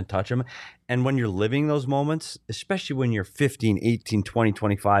taste them and touch them. And when you're living those moments, especially when you're 15, 18, 20,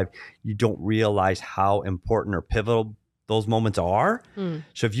 25, you don't realize how important or pivotal those moments are.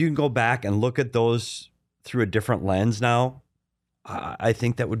 So if you can go back and look at those through a different lens now, I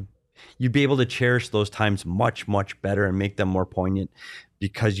think you'd be able to cherish those times much, much better and make them more poignant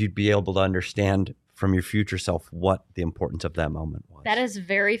because you'd be able to understand from your future self what the importance of that moment was. That is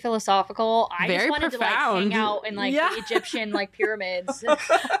very philosophical. I Very just wanted profound. to hang out in Yeah. the Egyptian pyramids.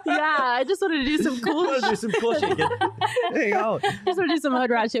 Yeah, I just wanted to do some cool do some cool shit. Hang out. just want to do some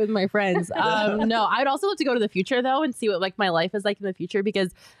hood rat shit with my friends. No, I'd also love to go to the future though and see what my life is like in the future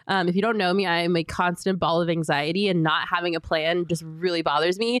because if you don't know me, I am a constant ball of anxiety and not having a plan just really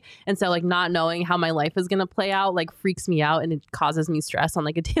bothers me. And so not knowing how my life is going to play out freaks me out and it causes me stress on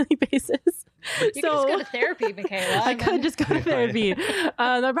a daily basis. You could just go to therapy, Michaela. I could just go to therapy.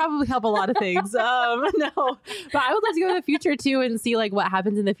 That would probably help a lot of things. No, but I would love to go to the future too and see what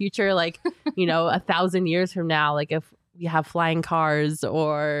happens in the future, 1,000 years from now, if we have flying cars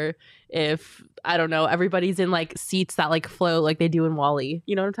or if, I don't know, everybody's in seats that float like they do in WALL-E.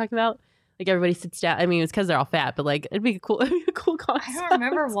 You know what I'm talking about? Everybody sits down. I mean, it's because they're all fat, but it'd be a cool concept. I don't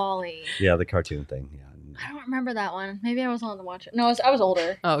remember WALL-E. Yeah, the cartoon thing. Yeah. I don't remember that one. Maybe I wasn't on to watch it. No, I was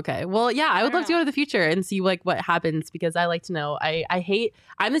older. Oh, okay. Well, yeah, I would love to go to the future and see what happens because I like to know.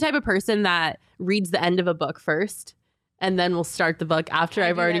 I'm the type of person that reads the end of a book first and then we'll start the book after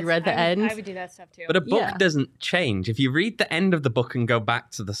I've already read the end. I would do that stuff too. But a book doesn't change. If you read the end of the book and go back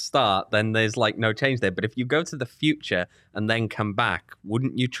to the start, then there's no change there. But if you go to the future and then come back,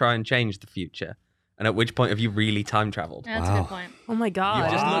 wouldn't you try and change the future? And at which point have you really time traveled? That's a good point. Oh my God.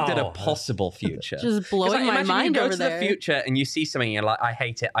 You've just looked at a possible future. Just blowing my mind you go over to there. the future and you see something and you're like, I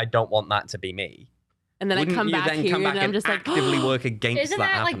hate it. I don't want that to be me. And then Wouldn't I come you back then here come back and I'm and just like, actively work against Isn't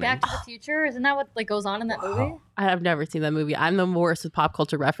that that like happening? Back to the Future? Isn't that what like goes on in that movie? I've never seen that movie. I'm the worst with pop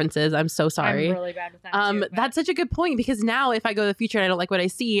culture references. I'm so sorry. I'm really bad with that too. But That's such a good point because now if I go to the future and I don't like what I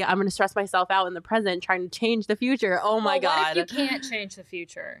see, I'm going to stress myself out in the present trying to change the future. Oh my God. What if you can't change the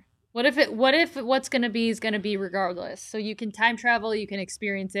future? What if what's going to be is going to be regardless? So you can time travel, you can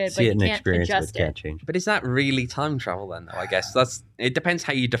experience it, See but it you and can't experience it, adjust but can't it. change. But is that really time travel then, though? I guess it depends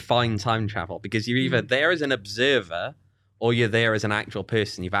how you define time travel, because you're either there as an observer or you're there as an actual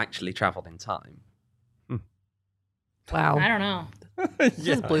person. You've actually traveled in time. Wow. I don't know.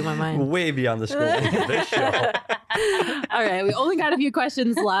 Just blew my mind. Way beyond the scope of this show. All right, we only got a few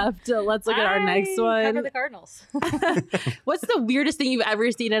questions left. Let's look at our next Cover one. the Cardinals. What's the weirdest thing you've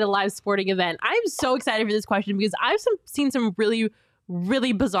ever seen at a live sporting event? I'm so excited for this question because I've seen some really,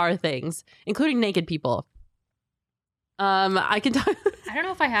 really bizarre things, including naked people. I can talk. I don't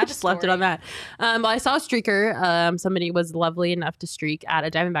know if I have just left it on that. I saw a streaker. Somebody was lovely enough to streak at a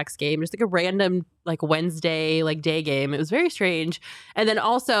Diamondbacks game, just like a random like Wednesday like day game. It was very strange. And then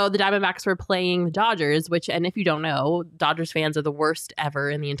also the Diamondbacks were playing the Dodgers, and if you don't know, Dodgers fans are the worst ever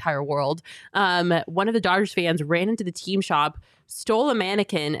in the entire world. One of the Dodgers fans ran into the team shop, stole a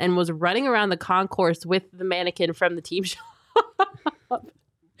mannequin, and was running around the concourse with the mannequin from the team shop.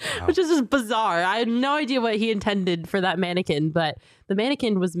 Wow. Which is just bizarre. I had no idea what he intended for that mannequin, but the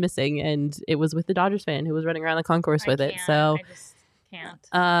mannequin was missing and it was with the Dodgers fan who was running around the concourse with it. So I just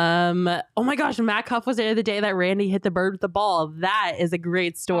can't. oh my gosh, Matt Huff was there the day that Randy hit the bird with the ball. That is a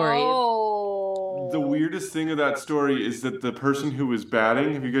great story. Oh. The weirdest thing of that story is that the person who was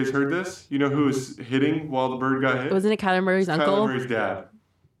batting, have you guys heard this? You know who was hitting while the bird got hit? Wasn't it Kyler Murray's uncle? Kyler Murray's dad.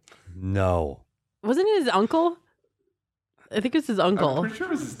 No. Wasn't it his uncle? I think it's his uncle. I'm pretty sure it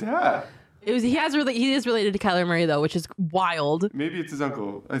was his dad. He is related to Kyler Murray though, which is wild. Maybe it's his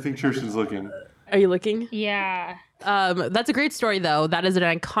uncle. I think Kirsten's looking. Are you looking? Yeah. That's a great story though. That is an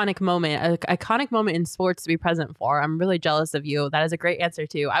iconic moment in sports to be present for. I'm really jealous of you. That is a great answer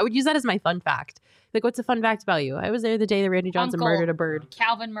too. I would use that as my fun fact. Like, what's a fun fact about you? I was there the day that Randy Johnson Uncle murdered a bird.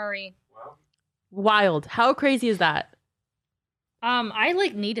 Calvin Murray. Wild. How crazy is that? I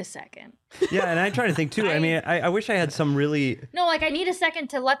like need a second. Yeah, and I try to think too. I mean, I wish I had some really. No, like I need a second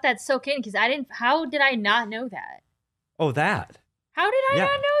to let that soak in because how did I not know that? Oh, that. How did I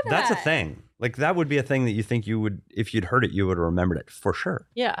not know that? That's a thing. Like that would be a thing that you think you would, if you'd heard it, you would have remembered it for sure.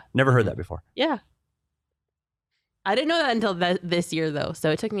 Yeah. Never heard that before. Yeah. I didn't know that until this year though.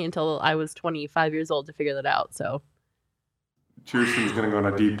 So it took me until I was 25 years old to figure that out. So. Kirsten's gonna go on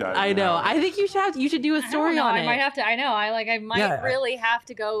a deep dive. I know. I think you should do a story on it. I might have to. I know. I might really have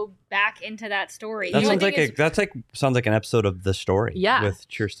to go back into that story. That sounds like an episode of The Story. Yeah. With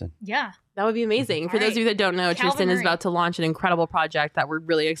Kirsten. Yeah. That would be amazing. For those of you that don't know, Tristan is about to launch an incredible project that we're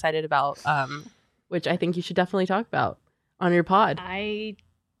really excited about, which I think you should definitely talk about on your pod. I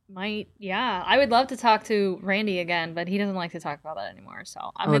might, yeah. I would love to talk to Randy again, but he doesn't like to talk about that anymore.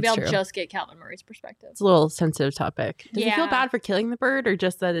 So maybe I'll just get Calvin Murray's perspective. It's a little sensitive topic. Does he feel bad for killing the bird or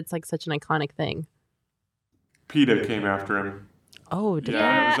just that it's like such an iconic thing? PETA came after him. Oh, it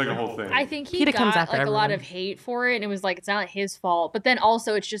was like a whole thing. I think he PETA got comes after like everyone. a lot of hate for it, and it was like it's not his fault. But then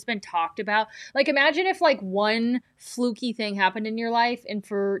also, it's just been talked about. Like, imagine if like one fluky thing happened in your life, and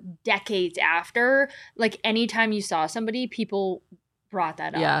for decades after, like anytime you saw somebody, people brought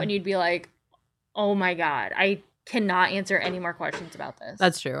that up, and you'd be like, "Oh my god, I cannot answer any more questions about this."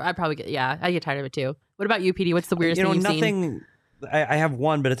 That's true. I get tired of it too. What about you, PD? What's the weirdest thing you've seen? I have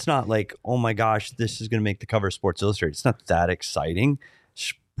one, but it's not like, oh my gosh, this is going to make the cover of Sports Illustrated. It's not that exciting.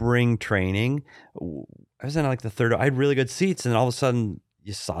 Spring training. I was in like the third. I had really good seats, and all of a sudden,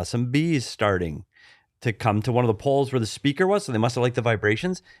 you saw some bees starting to come to one of the poles where the speaker was. So they must have liked the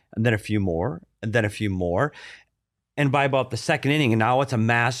vibrations, and then a few more, and then a few more. And by about the second inning, and now it's a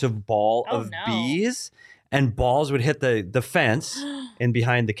massive ball of bees. And balls would hit the fence and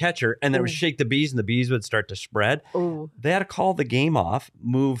behind the catcher, and then it would shake the bees, and the bees would start to spread. Ooh. They had to call the game off,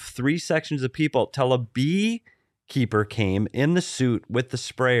 move 3 sections of people till a beekeeper came in the suit with the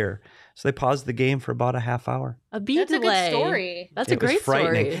sprayer. So they paused the game for about a half hour. A bee That's delay. a good story. That's a great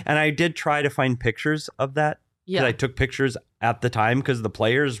story. And I did try to find pictures of that. Yeah. I took pictures at the time because the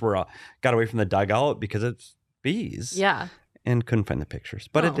players were got away from the dugout because it's bees. Yeah. And couldn't find the pictures.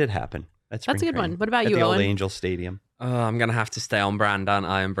 But it did happen. That's a good one. What about you, At the Owen? old Angel Stadium. I'm going to have to stay on brand, aren't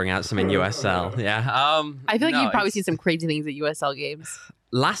I, and bring out some in USL. Yeah. I feel like you've probably seen some crazy things at USL games.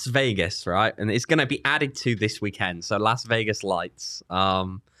 Las Vegas, right? And it's going to be added to this weekend. So Las Vegas Lights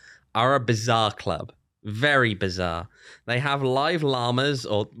are a bizarre club. Very bizarre. They have live llamas,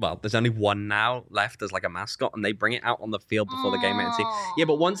 or well, there's only one now left as like a mascot, and they bring it out on the field before the game ends. Yeah,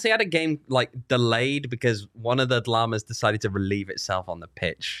 but once they had a game like delayed because one of the llamas decided to relieve itself on the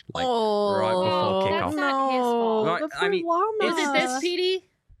pitch, like right before kickoff. That's not his fault. Right, I mean, Is it this, Petey?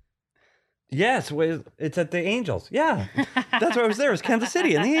 Yes, it's at the Angels. Yeah, that's where I was there. It was Kansas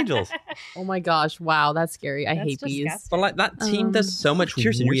City and the Angels. Oh my gosh! Wow, that's scary. I hate bees. disgusting. But like that team does so much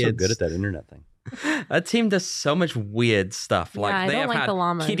Kirsten, weird. you're so good at that internet thing. That team does so much weird stuff. Like I they don't have like had the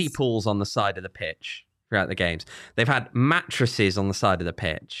llamas. kiddie pools on the side of the pitch throughout the games. They've had mattresses on the side of the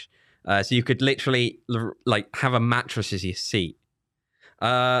pitch, so you could literally like have a mattress as your seat.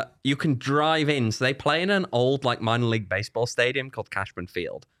 You can drive in. So they play in an old like minor league baseball stadium called Cashman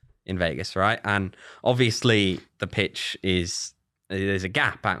Field in Vegas, right? And obviously the pitch there's a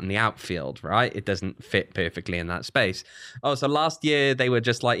gap out in the outfield, right? It doesn't fit perfectly in that space. Oh, so last year they were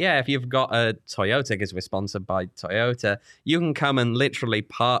just like, yeah, if you've got a Toyota, because we're sponsored by Toyota, you can come and literally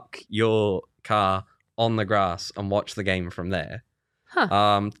park your car on the grass and watch the game from there.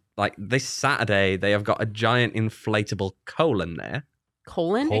 Huh. Like this Saturday, they have got a giant inflatable colon there.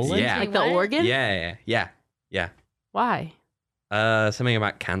 Colon? Yeah. Like the organ? Yeah. Why? Something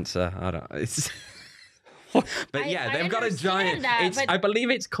about cancer. I don't know. It's... But yeah, I they've got a giant. that, I believe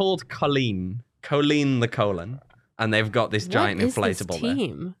it's called Colleen the colon, and they've got this giant What is inflatable this there.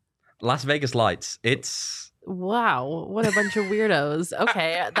 team? Las Vegas Lights. It's Wow, what a bunch of weirdos.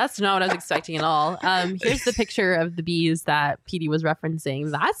 Okay, that's not what I was expecting at all. Here's the picture of the bees that Petey was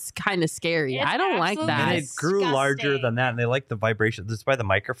referencing. That's kind of scary. It's I don't like absolutely that. And it grew larger Disgusting. than that, and they like the vibration. This is by the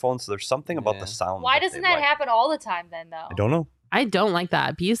microphone, so there's something about the sound. Why they doesn't that like. happen all the time then, though? I don't know. I don't like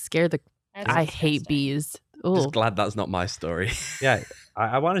that. Bees scare the... That's I hate disgusting. bees. just Ooh. glad that's not my story. Yeah,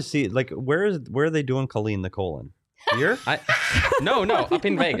 I want to see like where are they doing Colleen the colon? Here? No, up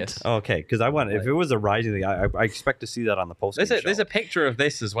in Vegas. Okay, because I want if it was a rising thing, I expect to see that on the post game There's a picture of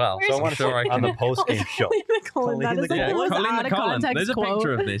this as well. Where's So I'm sure I on can. the post game show. Colleen the colon. That Colleen is the like the colon. most Colleen out the of colon. context There's a quote.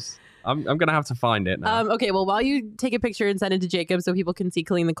 picture of this. I'm gonna have to find it now. Okay, well, while you take a picture and send it to Jacob so people can see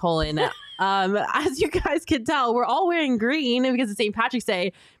Colleen the colon, as you guys can tell, we're all wearing green because it's St. Patrick's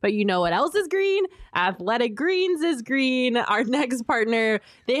Day. But you know what else is green? Athletic Greens is green. Our next partner,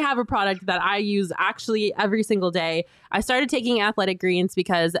 they have a product that I use actually every single day. I started taking Athletic Greens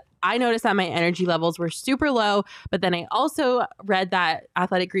because I noticed that my energy levels were super low. But then I also read that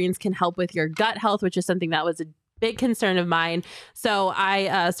Athletic Greens can help with your gut health, which is something that was a big concern of mine. So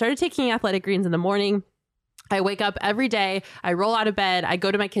I started taking Athletic Greens in the morning. I wake up every day, I roll out of bed, I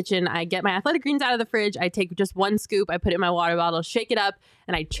go to my kitchen, I get my Athletic Greens out of the fridge, I take just one scoop, I put it in my water bottle, shake it up,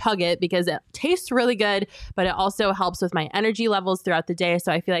 and I chug it because it tastes really good, but it also helps with my energy levels throughout the day.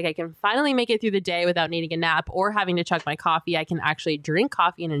 So I feel like I can finally make it through the day without needing a nap or having to chug my coffee. I can actually drink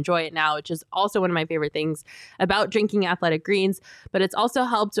coffee and enjoy it now, which is also one of my favorite things about drinking Athletic Greens. But it's also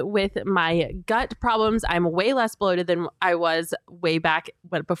helped with my gut problems. I'm way less bloated than I was way back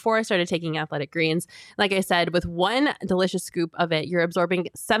before I started taking Athletic Greens. Like I said, with one delicious scoop of it, you're absorbing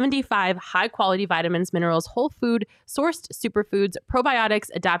 75 high-quality vitamins, minerals, whole food, sourced superfoods,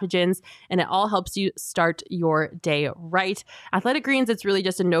 probiotics, adaptogens, and it all helps you start your day right. Athletic Greens, it's really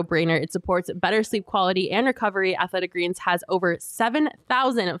just a no-brainer. It supports better sleep quality and recovery. Athletic Greens has over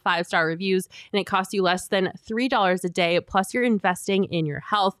 7,000 five-star reviews, and it costs you less than $3 a day, plus you're investing in your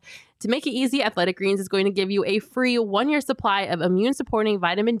health. To make it easy, Athletic Greens is going to give you a free 1-year supply of immune-supporting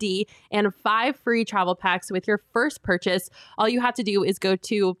vitamin D and 5 free travel packs with your first purchase. All you have to do is go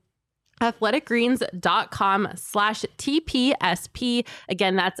to athleticgreens.com/TPSP.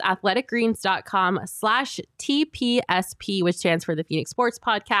 Again, that's athleticgreens.com/TPSP, which stands for the Phoenix Sports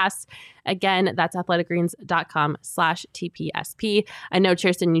Podcast. Again, that's athleticgreens.com/TPSP. I know,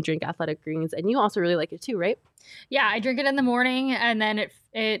 Kirsten, you drink Athletic Greens and you also really like it too, right? Yeah, I drink it in the morning, and then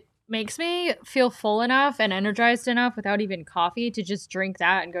it makes me feel full enough and energized enough without even coffee to just drink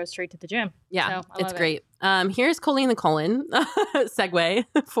that and go straight to the gym. Yeah, So, I it's love great. Here's Colleen the colon segue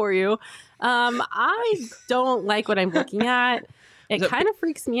for you. I don't like what I'm looking at. It kind of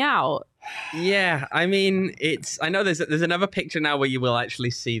freaks me out. Yeah, I mean, I know there's another picture now where you will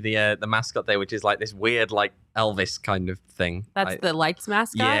actually see the mascot there, which is like this weird like Elvis kind of thing. That's the lights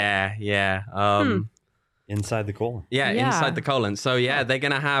mascot? Yeah. Inside the colon. Yeah, Yeah. inside the colon. So yeah, they're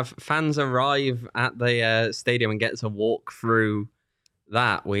gonna have fans arrive at the stadium and get to walk through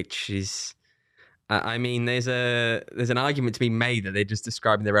that, which is, I mean, there's an argument to be made that they're just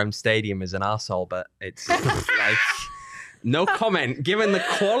describing their own stadium as an arsehole, but it's like, No comment. Given the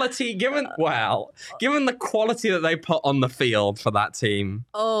quality that they put on the field for that team.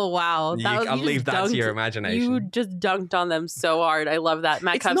 Oh, wow. I'll leave that to your imagination. You just dunked on them so hard. I love that.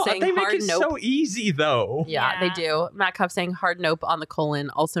 Matt Cup saying they hard make it nope. so easy, though. Yeah, they do. Matt Cup saying hard nope on the colon.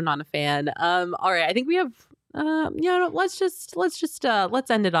 Also not a fan. All right. I think we have... let's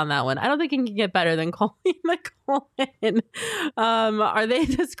end it on that one. I don't think it can get better than calling the colon. Are they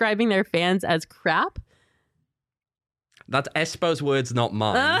describing their fans as crap? That's Espo's words, not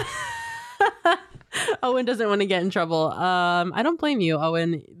mine. Owen doesn't want to get in trouble. I don't blame you,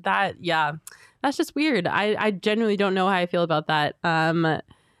 Owen. That's just weird. I genuinely don't know how I feel about that.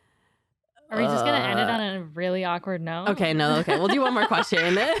 Are we just going to end it on a really awkward note? Okay, we'll do one more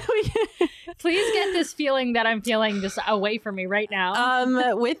question. Please get this feeling that I'm feeling just away from me right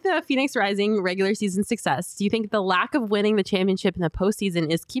now. With the Phoenix Rising regular season success, do you think the lack of winning the championship in the postseason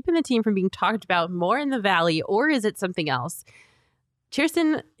is keeping the team from being talked about more in the Valley, or is it something else?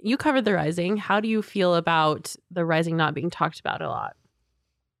 Kirsten, you covered the Rising. How do you feel about the Rising not being talked about a lot?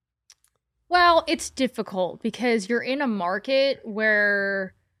 Well, it's difficult because you're in a market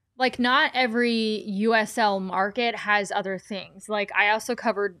where... like, not every USL market has other things. Like, I also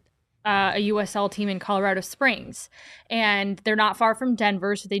covered a USL team in Colorado Springs, and they're not far from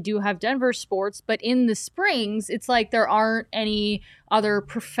Denver, so they do have Denver sports. But in the Springs, it's like there aren't any other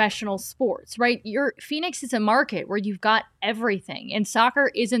professional sports, right? Phoenix is a market where you've got everything, and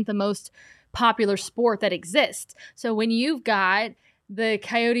soccer isn't the most popular sport that exists. So when you've got the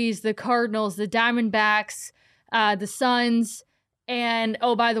Coyotes, the Cardinals, the Diamondbacks, the Suns, and,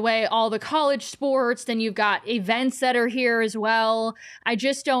 oh, by the way, all the college sports, then you've got events that are here as well. I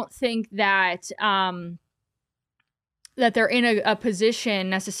just don't think that that they're in a position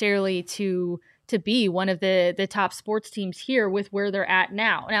necessarily to be one of the top sports teams here with where they're at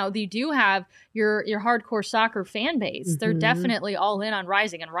now. Now, you do have your hardcore soccer fan base. Mm-hmm. They're definitely all in on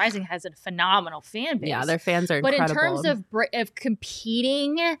Rising, and Rising has a phenomenal fan base. Yeah, their fans are incredible. But in terms of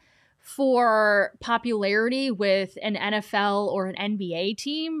competing for popularity with an NFL or an NBA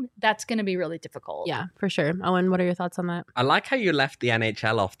team, that's going to be really difficult. Yeah, for sure. Owen, what are your thoughts on that? I like how you left the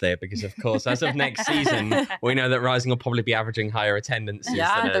NHL off there because, of course, as of next season, we know that Rising will probably be averaging higher attendances.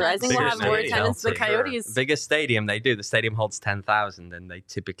 Yeah, the Rising will have more attendance than the Coyotes. Biggest stadium, they do. The stadium holds 10,000 and they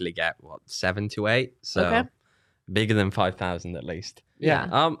typically get, 7 to 8? So bigger than 5,000 at least.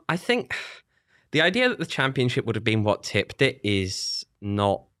 Yeah. I think the idea that the championship would have been what tipped it is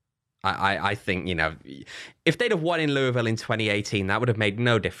not... I think, if they'd have won in Louisville in 2018, that would have made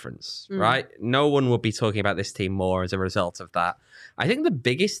no difference, right? No one would be talking about this team more as a result of that. I think the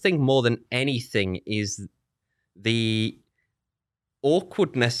biggest thing more than anything is the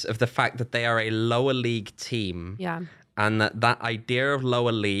awkwardness of the fact that they are a lower league team. Yeah. And that idea of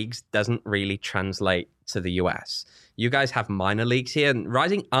lower leagues doesn't really translate to the US. You guys have minor leagues here, and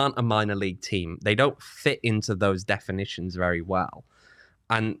Rising aren't a minor league team. They don't fit into those definitions very well.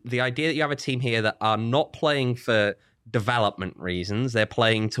 And the idea that you have a team here that are not playing for development reasons, they're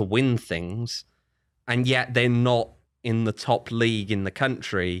playing to win things, and yet they're not in the top league in the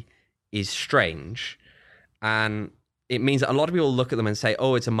country is strange. And it means that a lot of people look at them and say,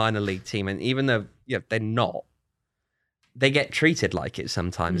 oh, it's a minor league team. And even though they're not, they get treated like it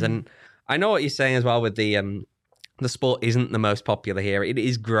sometimes. And I know what you're saying as well with the sport isn't the most popular here. It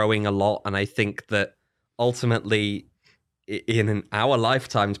is growing a lot. And I think that ultimately... in our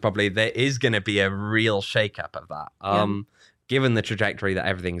lifetimes, probably there is going to be a real shakeup of that, given the trajectory that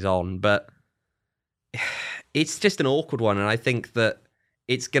everything's on. But it's just an awkward one, and I think that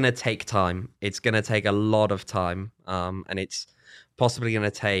it's going to take time. It's going to take a lot of time, and it's possibly going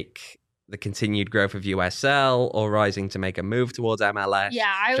to take the continued growth of USL or Rising to make a move towards MLS.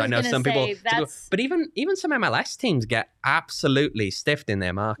 Yeah, I know some people. But even some MLS teams get absolutely stiffed in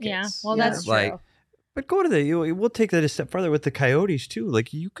their markets. Yeah, well, that's true. But go to we'll take that a step further with the Coyotes too.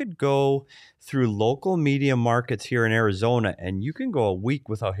 Like, you could go through local media markets here in Arizona, and you can go a week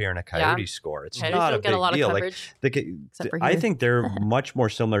without hearing a Coyotes score. It's not a big deal. I think they're much more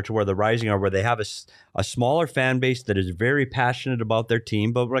similar to where the Rising are, where they have a smaller fan base that is very passionate about their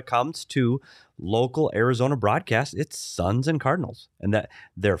team. But when it comes to local Arizona broadcasts, it's Suns and Cardinals, and that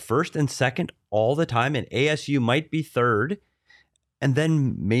they're first and second all the time, and ASU might be third. And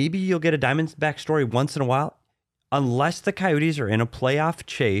then maybe you'll get a Diamondback story once in a while. Unless the Coyotes are in a playoff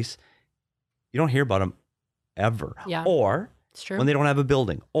chase, you don't hear about them ever. Yeah, or it's true. When they don't have a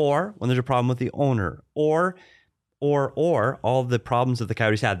building, or when there's a problem with the owner, or all the problems that the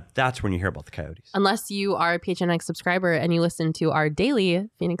Coyotes had. That's when you hear about the Coyotes. Unless you are a PHNX subscriber and you listen to our daily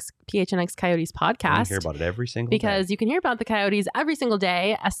Phoenix PHNX Coyotes podcast. You can hear about it every single day. Because you can hear about the Coyotes every single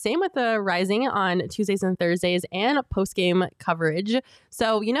day. Same with the Rising on Tuesdays and Thursdays and post-game coverage.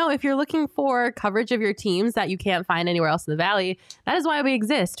 So, if you're looking for coverage of your teams that you can't find anywhere else in the Valley, that is why we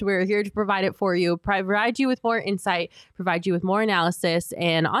exist. We're here to provide it for you, provide you with more insight, provide you with more analysis,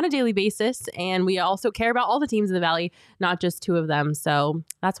 and on a daily basis. And we also care about all the teams in the Valley, not just two of them. So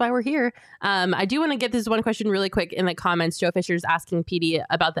that's why we're here. I do want to get this one question really quick in the comments. Joe Fisher's asking PD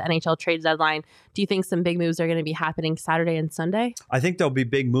about the NHL trade deadline. Do you think some big moves are going to be happening Saturday and Sunday? I think there'll be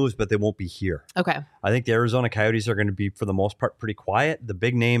big moves, but they won't be here. Okay. I think the Arizona Coyotes are going to be, for the most part, pretty quiet. The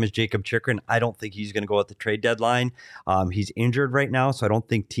big name is Jacob Chychrun. I don't think he's going to go at the trade deadline. He's injured right now, so I don't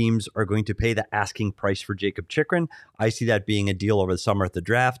think teams are going to pay the asking price for Jacob Chychrun. I see that being a deal over the summer at the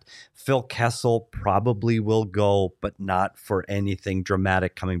draft. Phil Kessel probably will go, but not for anything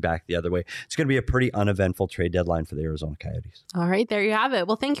dramatic coming back the other way. It's going to be a pretty uneventful trade deadline for the Arizona Coyotes. All right, there you have it.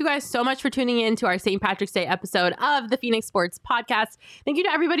 Well, thank you guys so much for tuning in to our St. Patrick's Day episode of the Phoenix Sports Podcast. Thank you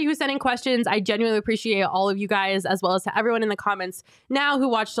to everybody who sent in questions. I genuinely appreciate all of you guys, as well as to everyone in the comments now who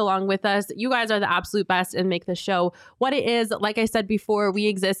watched along with us. You guys are the absolute best and make the show what it is. Like I said before, we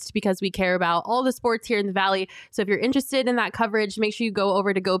exist because we care about all the sports here in the Valley. So if you're interested in that coverage, make sure you go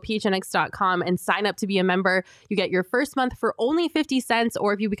over to gophnx.com and sign up to be a member. You get your first month for only 50 cents,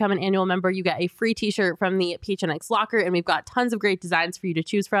 or if you become an annual member, you get a free t-shirt from the PHNX locker, and we've got tons of great designs for you to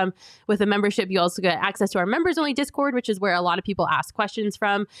choose from. With a membership, you also get access to our members only Discord, which is where a lot of people ask questions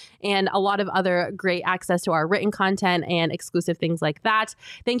from, and a lot of other great access to our written content and exclusive things like that.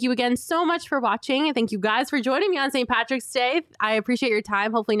 Thank you again so much for watching, and thank you guys for joining me on St. Patrick's Day. I appreciate your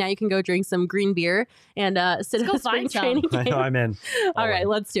time. Hopefully now you can go drink some green beer and sit at the spring training game. I know, I'm in. All right,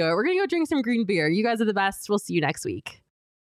 let's do it. We're going to go drink some green beer. You guys are the best. We'll see you next week.